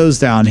got those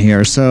down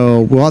here,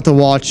 so we'll have to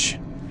watch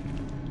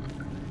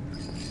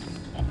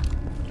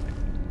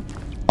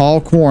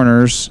all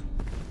corners.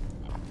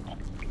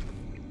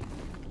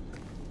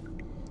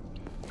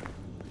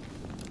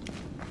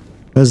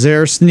 Because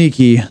they're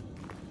sneaky.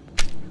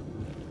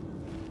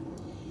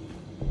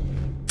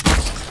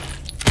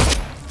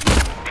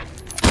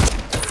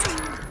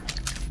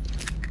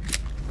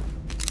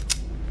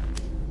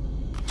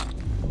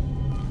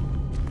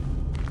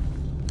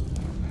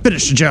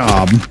 Finish the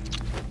job.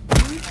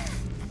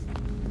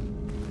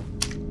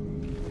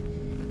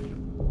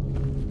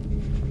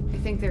 I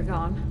think they're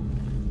gone.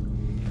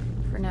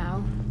 For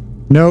now.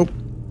 Nope.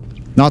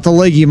 Not the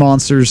leggy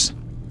monsters.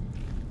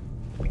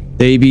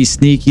 They be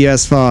sneaky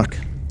as fuck.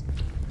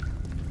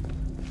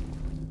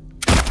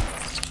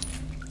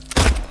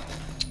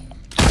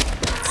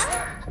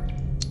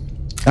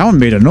 That one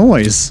made a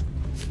noise.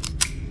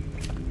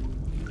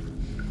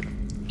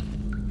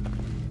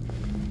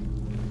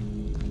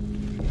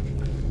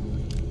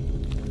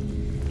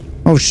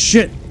 Oh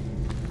shit.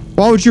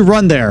 Why would you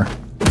run there?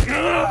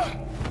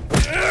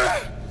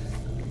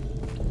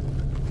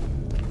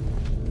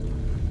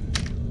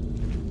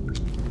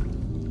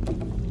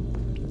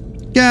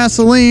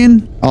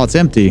 Gasoline. Oh, it's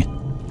empty.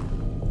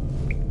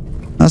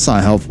 That's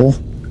not helpful.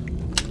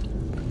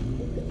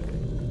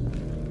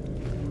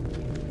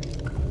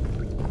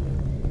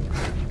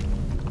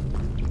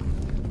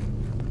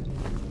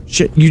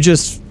 Shit, you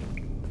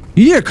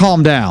need to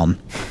calm down.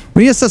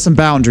 We need to set some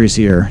boundaries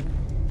here.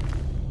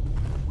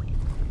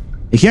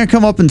 You can't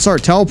come up and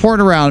start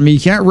teleporting around me. You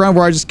can't run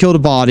where I just killed a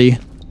body.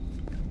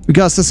 We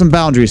gotta set some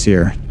boundaries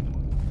here.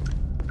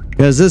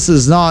 Because this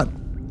is not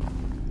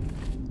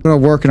gonna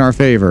work in our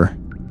favor.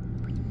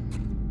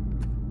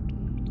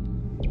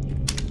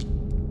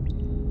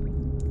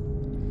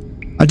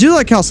 I do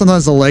like how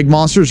sometimes the leg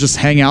monsters just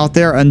hang out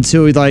there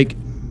until like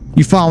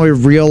you finally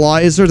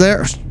realize they're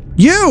there.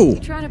 You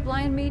trying to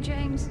blind me,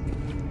 James?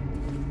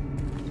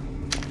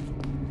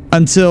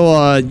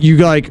 Until you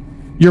like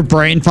your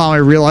brain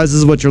finally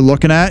realizes what you're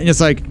looking at and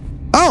it's like,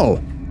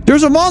 oh,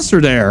 there's a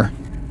monster there.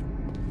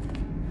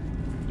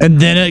 And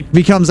then it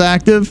becomes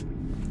active.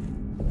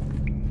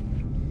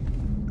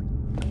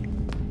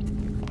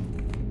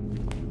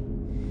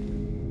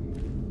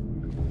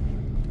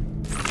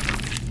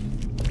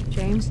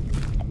 James?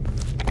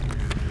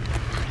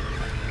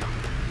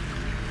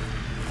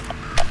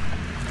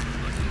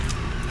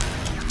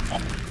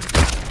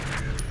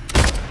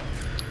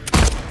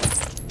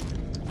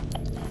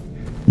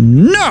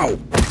 No!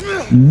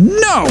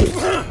 No!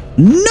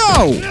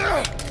 No!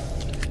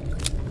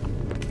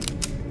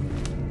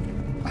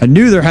 I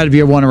knew there had to be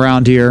a one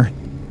around here.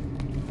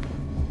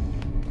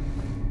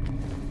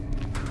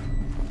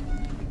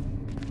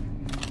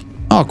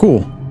 Oh,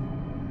 cool.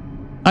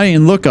 I didn't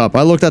even look up.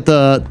 I looked at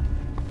the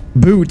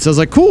boots. I was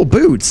like, cool,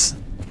 boots.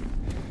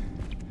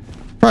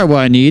 Probably what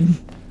I need.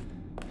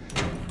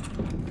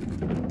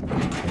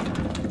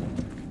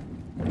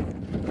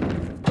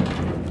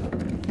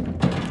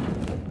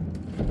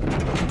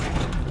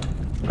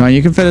 Oh,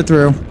 you can fit it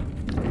through.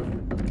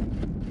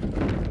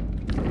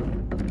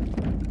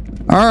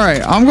 All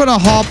right, I'm gonna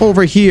hop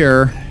over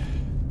here.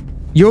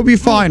 You'll be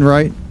fine,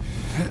 right?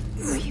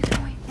 Where are you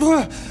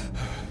going?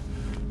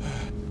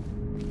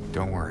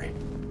 Don't worry.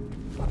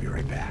 I'll be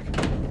right back.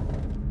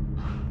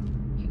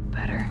 You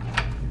better.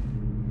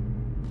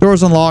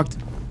 Door's unlocked.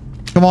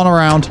 Come on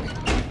around.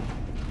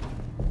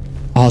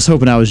 Oh, I was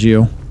hoping that was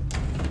you.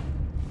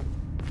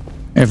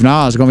 If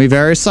not, it's gonna be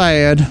very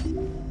sad.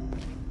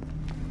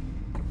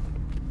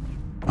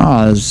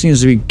 Ah, oh, it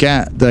seems to be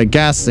the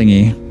gas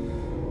thingy.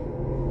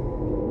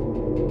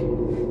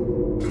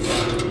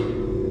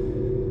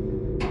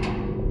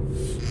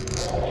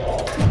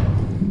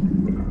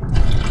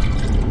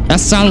 That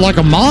sounded like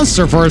a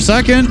monster for a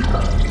second.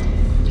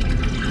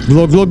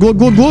 Glug, glug, glug,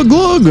 glug, glug,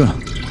 glug.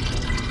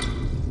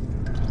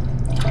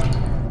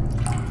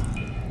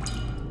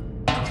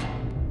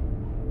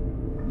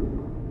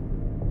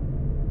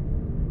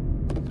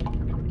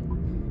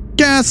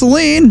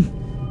 Gasoline.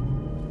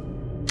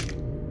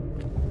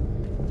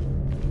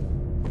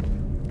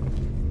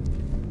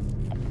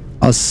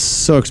 I was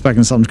so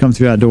expecting something to come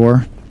through that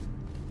door.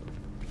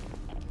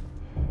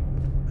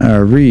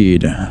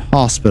 Reed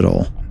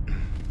Hospital.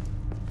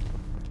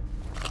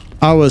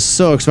 I was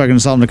so expecting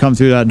something to come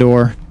through that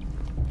door.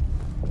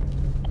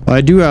 But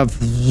I do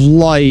have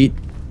light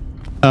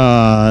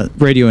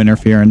radio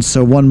interference,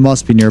 so one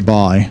must be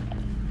nearby.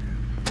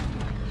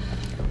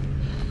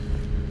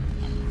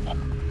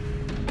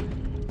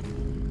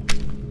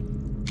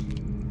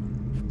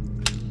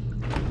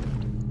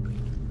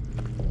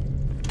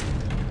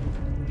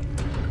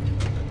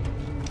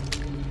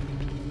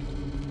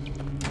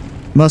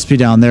 Must be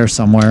down there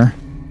somewhere.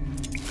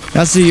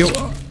 That's the...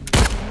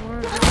 More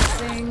of those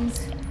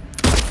things.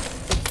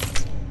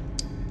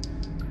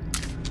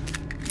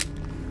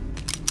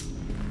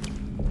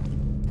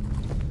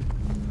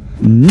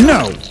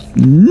 No!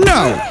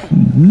 No!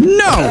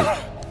 No!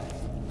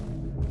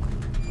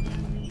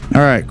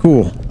 Alright,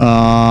 cool.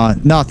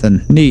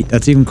 Nothing. Neat.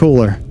 That's even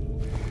cooler.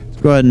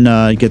 Let's go ahead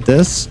and get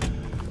this.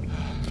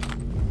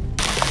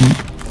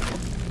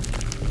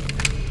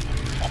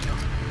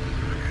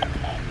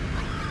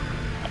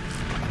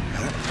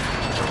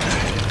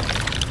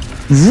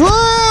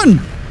 Run!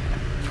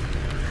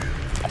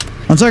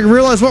 Once I can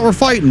realize what we're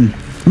fighting.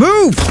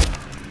 Move!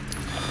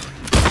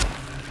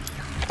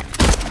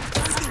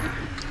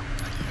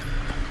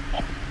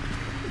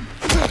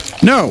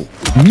 No!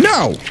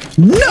 No!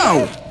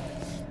 No!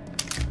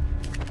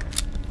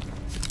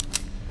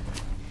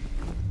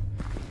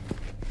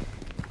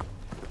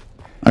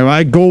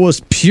 My goal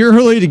was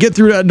purely to get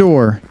through that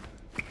door.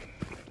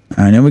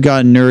 And then we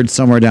got a nerd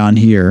somewhere down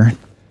here.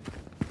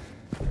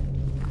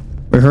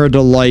 We heard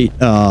the light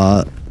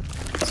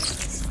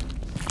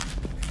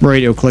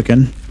radio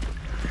clicking.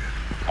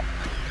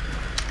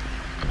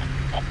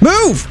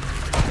 Move!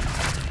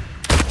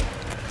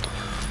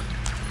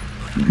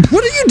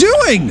 What are you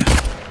doing?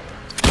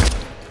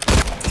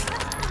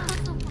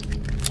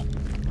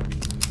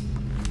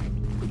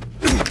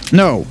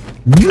 No.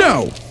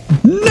 No.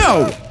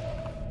 No.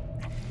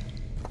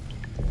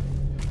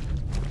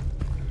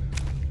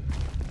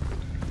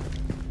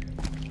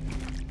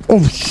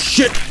 Oh,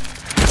 shit.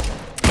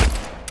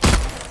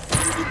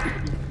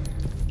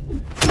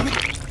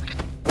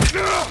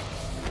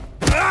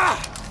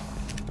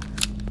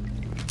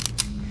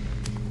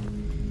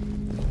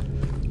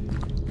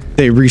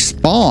 They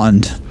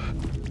respawned.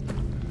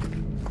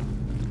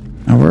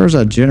 Now, where's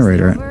that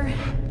generator?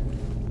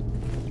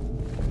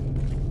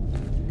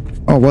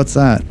 Oh, what's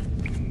that?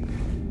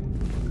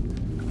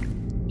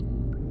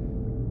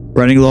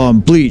 Running low on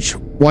bleach,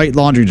 white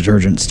laundry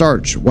detergent,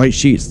 starch, white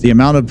sheets. The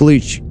amount of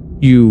bleach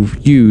you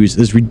use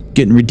is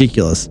getting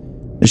ridiculous.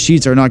 The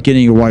sheets are not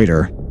getting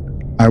whiter.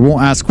 I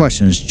won't ask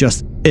questions,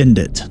 just end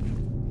it.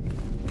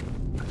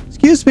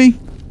 Excuse me.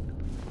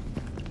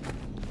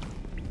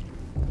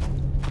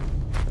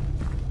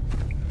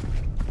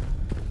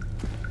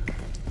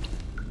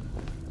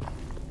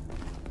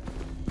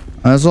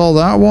 I saw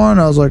that one.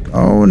 I was like,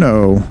 oh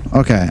no.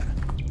 Okay.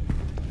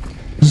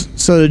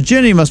 So the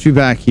Jenny must be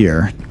back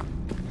here.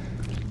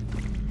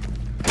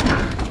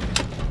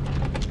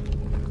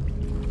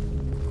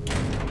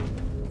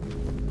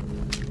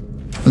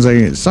 I was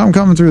like, something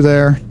coming through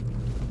there.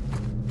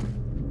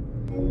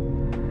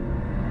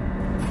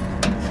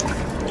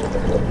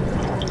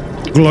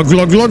 Glug,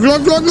 glug, glug,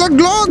 glug, glug, glug,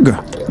 glug.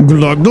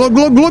 Glug, glug,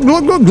 glug, glug,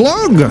 glug, glug,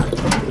 glug.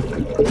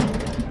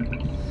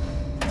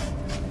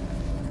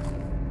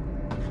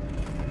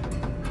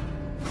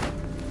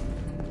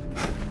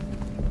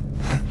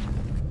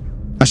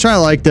 I was trying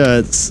to like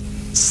to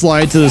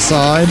slide to the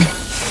side.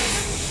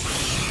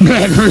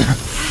 Let's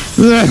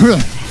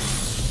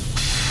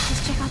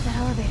check out that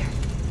elevator.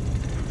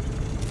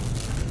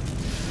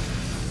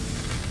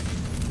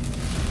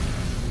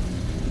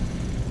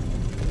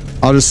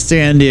 I'll just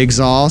stand the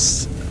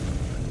exhaust.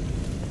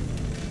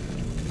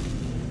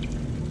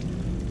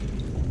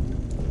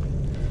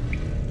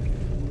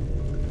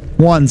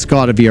 One's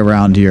got to be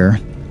around here.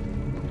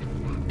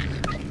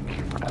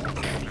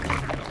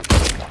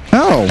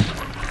 Oh.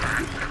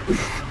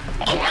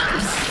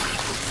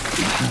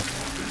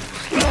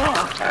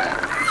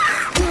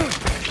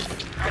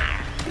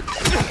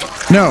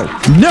 No,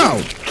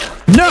 no,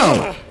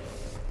 no!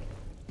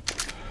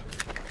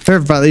 Fair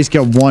if I at least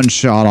get one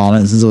shot on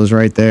it since it was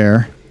right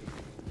there.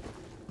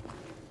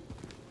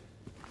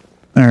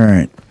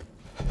 Alright.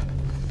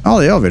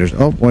 Oh, the elevators.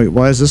 Oh, wait,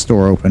 why is this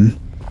door open?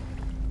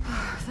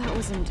 That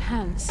was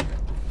intense.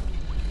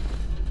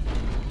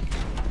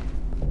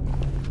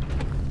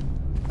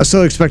 I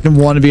still expecting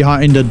one to be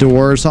behind the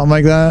door or something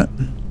like that.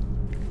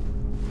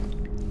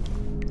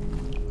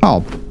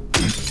 Oh.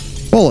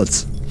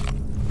 Bullets.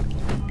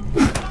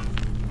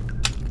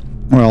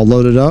 We're all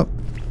loaded up.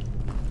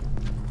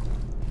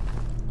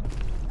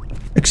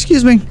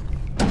 Excuse me.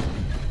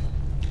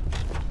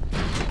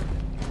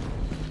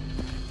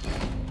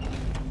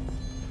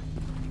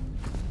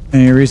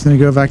 Any reason to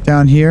go back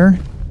down here?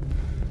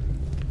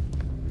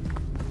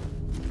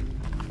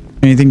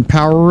 Anything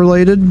power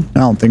related? I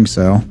don't think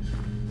so.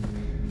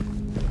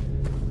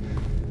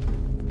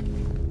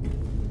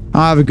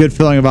 I have a good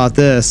feeling about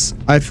this.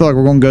 I feel like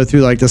we're going to go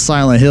through like the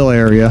Silent Hill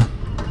area.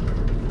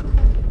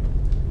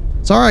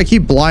 Sorry I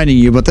keep blinding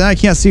you, but then I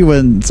can't see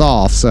when it's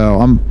off,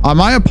 so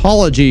my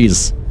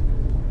apologies.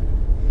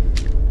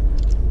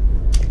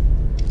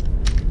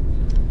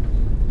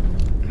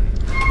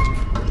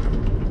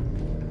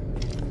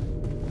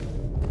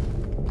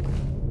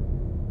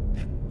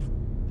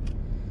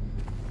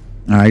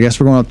 Alright, I guess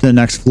we're going up to the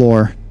next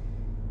floor.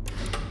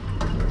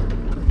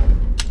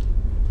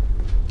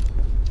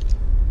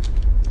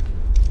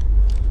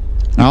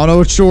 I don't know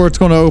which door it's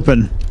going to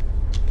open.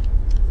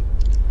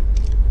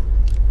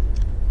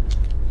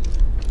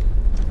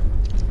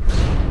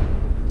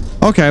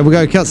 Okay, we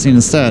got a cutscene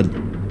instead.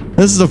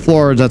 This is the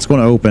floor that's going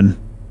to open.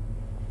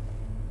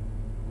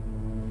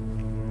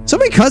 So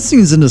many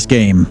cutscenes in this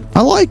game.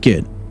 I like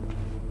it.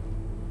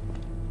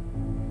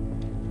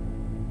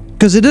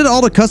 Because they did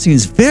all the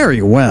cutscenes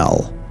very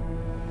well.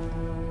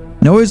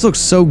 It always looks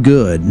so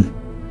good.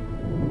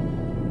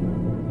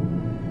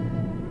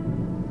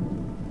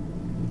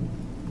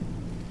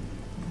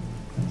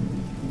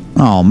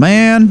 Oh,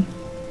 man.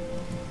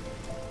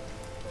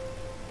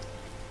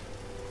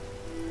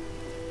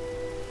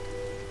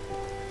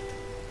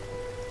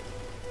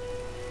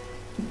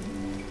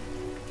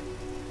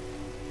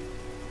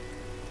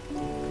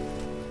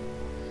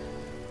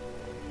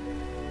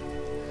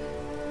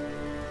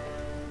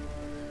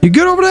 You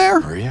good over there?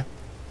 Are you?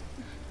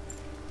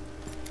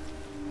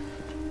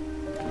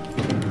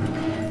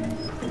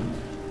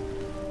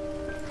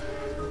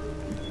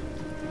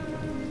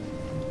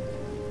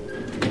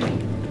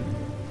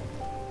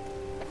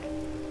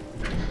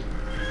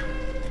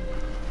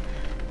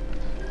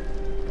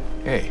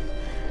 Hey.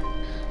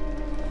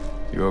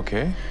 You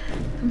okay?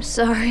 I'm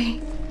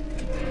sorry.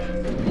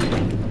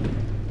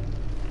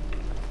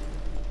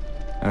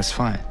 That's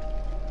fine.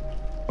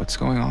 What's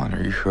going on?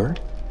 Are you hurt?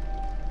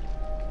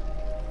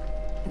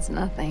 It's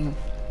nothing.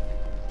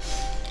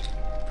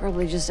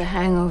 Probably just a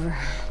hangover.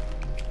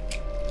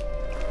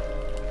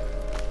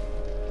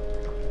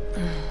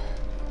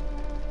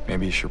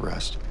 Maybe you should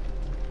rest.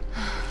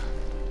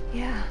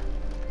 Yeah.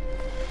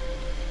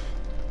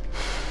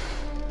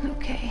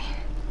 Okay.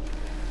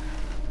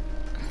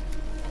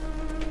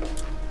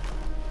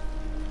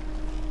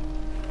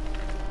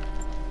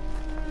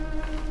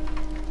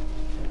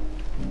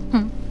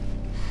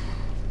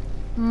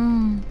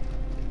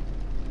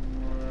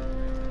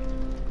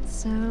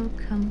 So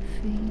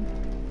comfy.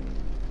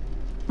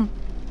 I'm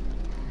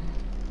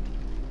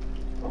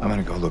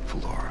gonna go look for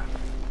Laura.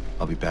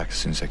 I'll be back as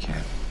soon as I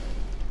can.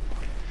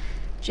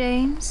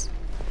 James?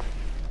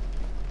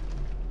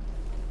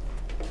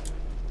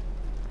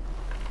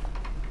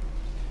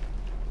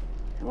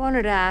 I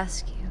wanted to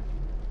ask you.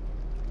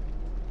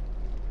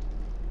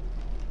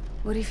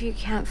 What if you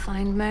can't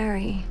find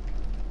Mary?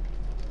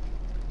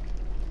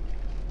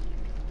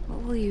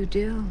 What will you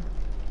do?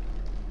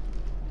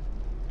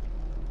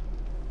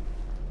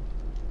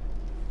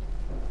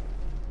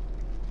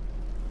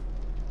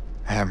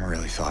 I haven't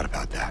really thought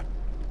about that.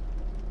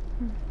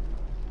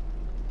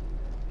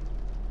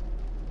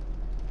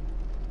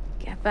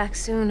 Get back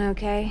soon,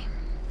 okay?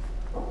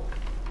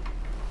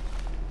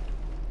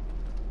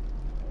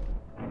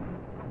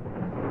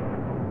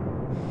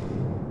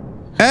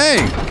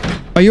 Hey!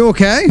 Are you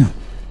okay?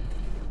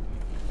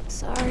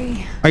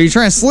 Sorry. Are you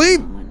trying to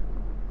sleep?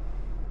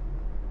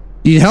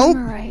 Need help?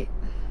 I'm alright.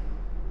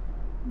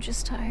 I'm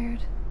just tired.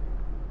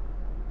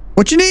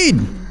 What you need?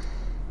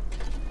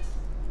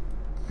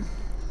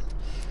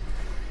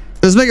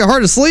 Does it make it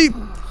hard to sleep?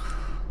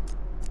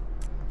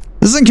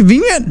 This is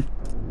inconvenient.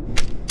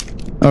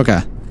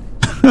 Okay.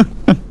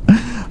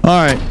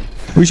 All right.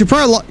 We should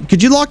probably lock.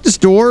 Could you lock this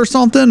door or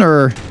something,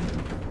 or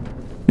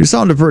do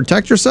something to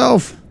protect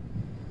yourself?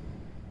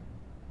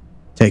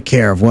 Take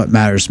care of what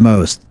matters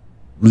most.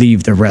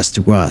 Leave the rest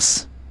to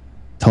us.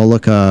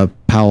 Toluca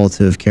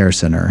Palliative Care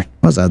Center.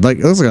 What's that? Like,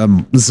 it looks like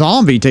a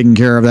zombie taking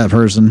care of that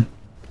person.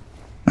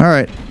 All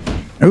right.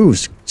 Ooh,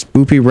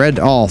 spoopy red.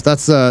 Oh,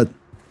 that's a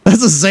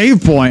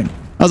save point.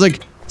 I was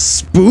like,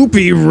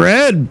 spoopy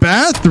red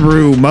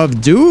bathroom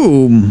of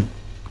doom.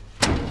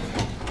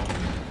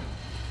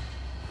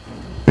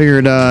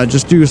 Figured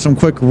just do some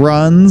quick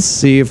runs,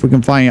 see if we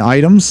can find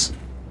items.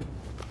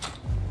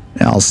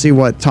 And I'll see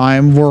what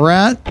time we're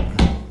at.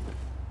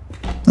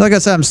 Like I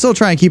said, I'm still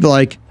trying to keep it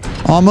like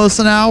almost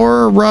an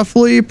hour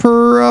roughly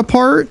per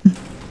part.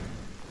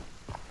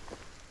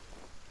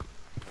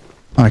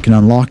 I can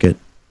unlock it.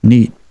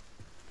 Neat.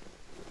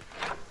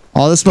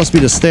 Oh, this must be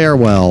the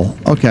stairwell.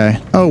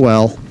 Okay. Oh,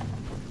 well.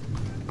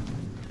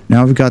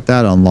 Now we've got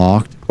that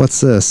unlocked. What's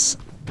this?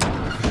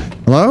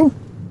 Hello?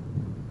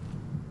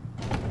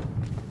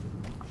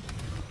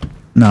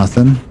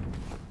 Nothing.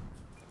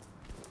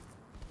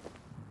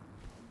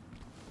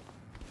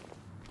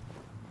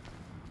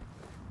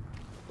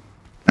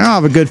 I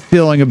don't have a good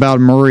feeling about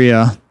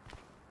Maria.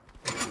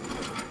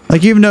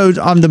 Like, even though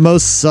I'm the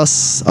most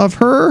sus of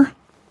her,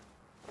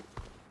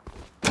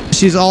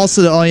 she's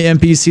also the only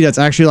NPC that's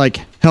actually,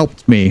 like,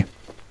 helped me.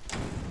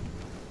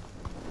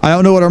 I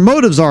don't know what her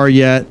motives are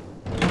yet,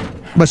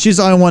 but she's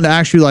the only one to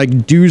actually,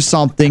 like, do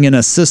something and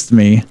assist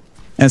me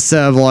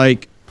instead of,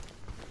 like,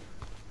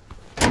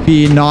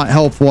 be not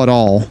helpful at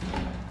all.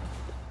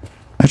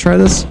 I try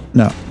this?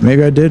 No.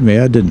 Maybe I did. Maybe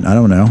I didn't. I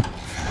don't know.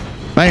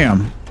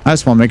 Bam. I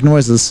just want to make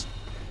noises.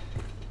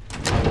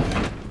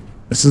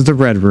 This is the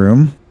red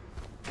room.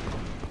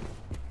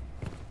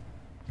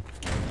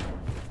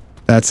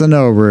 That's a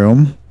no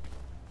room.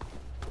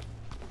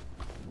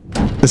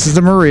 This is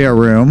the Maria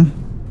room.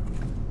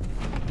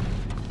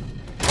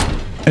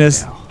 And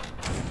it's...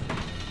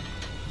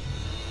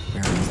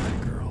 Where is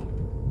that girl?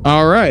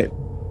 All right.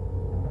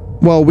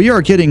 Well, we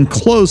are getting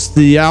close to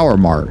the hour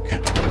mark.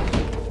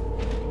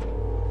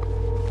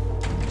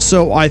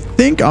 So I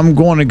think I'm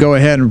going to go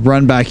ahead and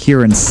run back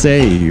here and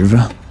save.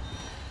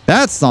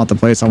 That's not the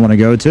place I want to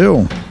go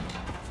to.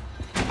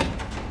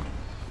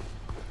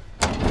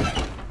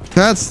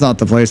 That's not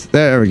the place.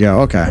 There we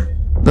go. Okay.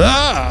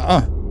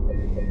 Ah!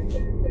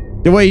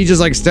 The way he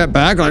just like stepped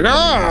back like,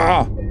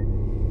 ah!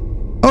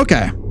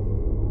 Okay.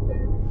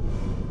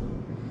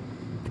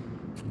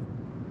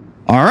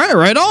 All right,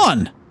 right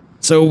on.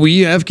 So we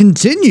have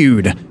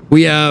continued.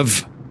 We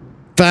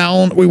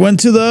went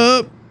to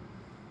the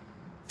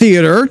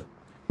theater.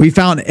 We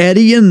found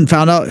Eddie and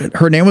found out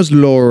her name was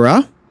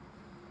Laura.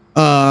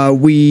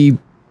 We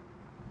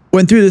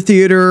went through the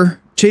theater,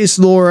 chased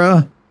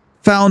Laura,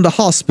 found a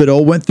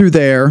hospital, went through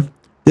there,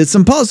 did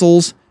some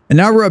puzzles, and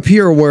now we're up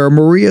here where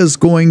Maria's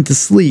going to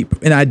sleep.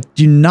 And I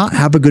do not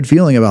have a good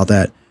feeling about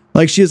that.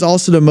 Like, she is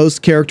also the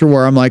most character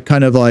where I'm like,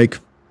 kind of like,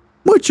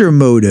 what's your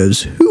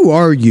motives? Who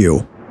are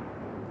you?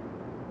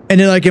 And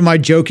then like in my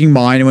joking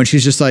mind, when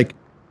she's just like,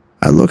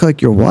 I look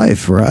like your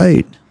wife,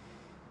 right?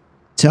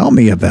 Tell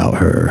me about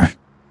her.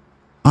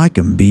 I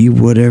can be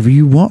whatever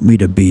you want me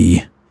to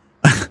be.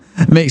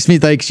 Makes me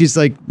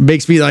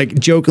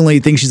jokingly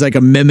think she's like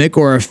a mimic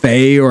or a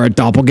fae or a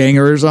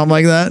doppelganger or something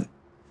like that.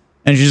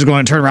 And she's just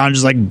going to turn around and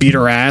just like beat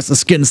her ass, a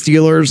skin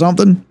stealer or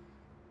something.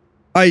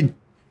 I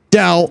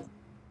doubt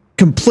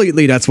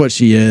completely that's what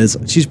she is.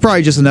 She's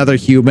probably just another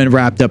human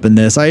wrapped up in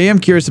this. I am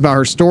curious about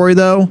her story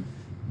though.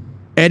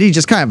 Eddie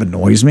just kind of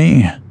annoys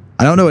me.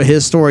 I don't know what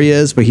his story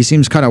is, but he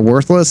seems kind of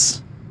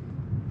worthless.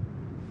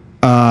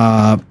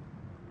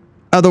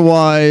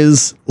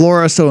 Otherwise,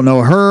 Laura, still don't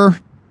know her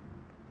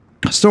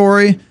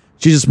story.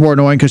 She's just more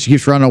annoying because she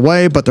keeps running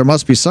away, but there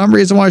must be some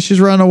reason why she's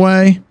running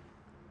away.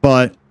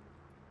 But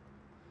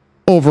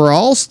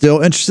overall, still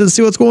interested to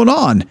see what's going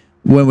on.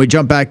 When we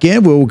jump back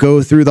in, we'll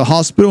go through the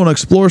hospital and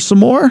explore some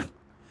more.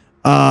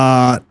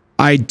 I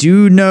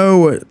do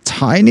know a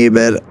tiny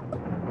bit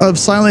of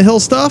Silent Hill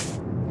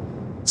stuff.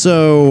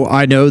 So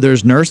I know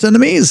there's nurse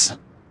enemies.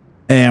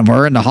 And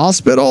we're in the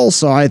hospital,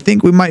 so I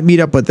think we might meet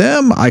up with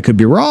them. I could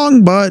be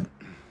wrong, but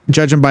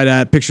judging by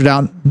that picture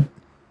down,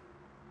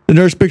 the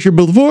nurse picture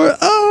before,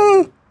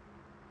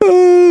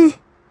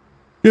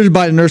 judging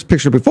by the nurse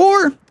picture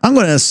before, I'm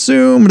going to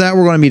assume that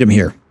we're going to meet him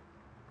here.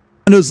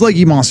 And those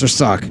leggy monsters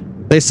suck.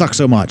 They suck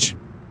so much.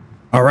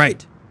 All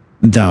right,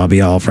 that'll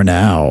be all for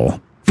now.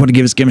 If you want to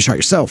give us a game a shot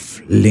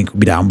yourself, link will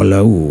be down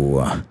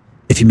below.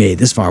 If you made it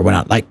this far, why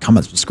not like,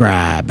 comment,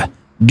 subscribe,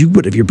 do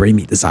whatever your brain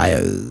meat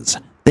desires.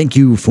 Thank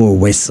you for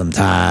wasting some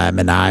time,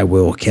 and I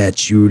will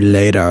catch you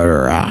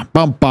later.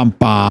 Bum, bum,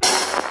 bum.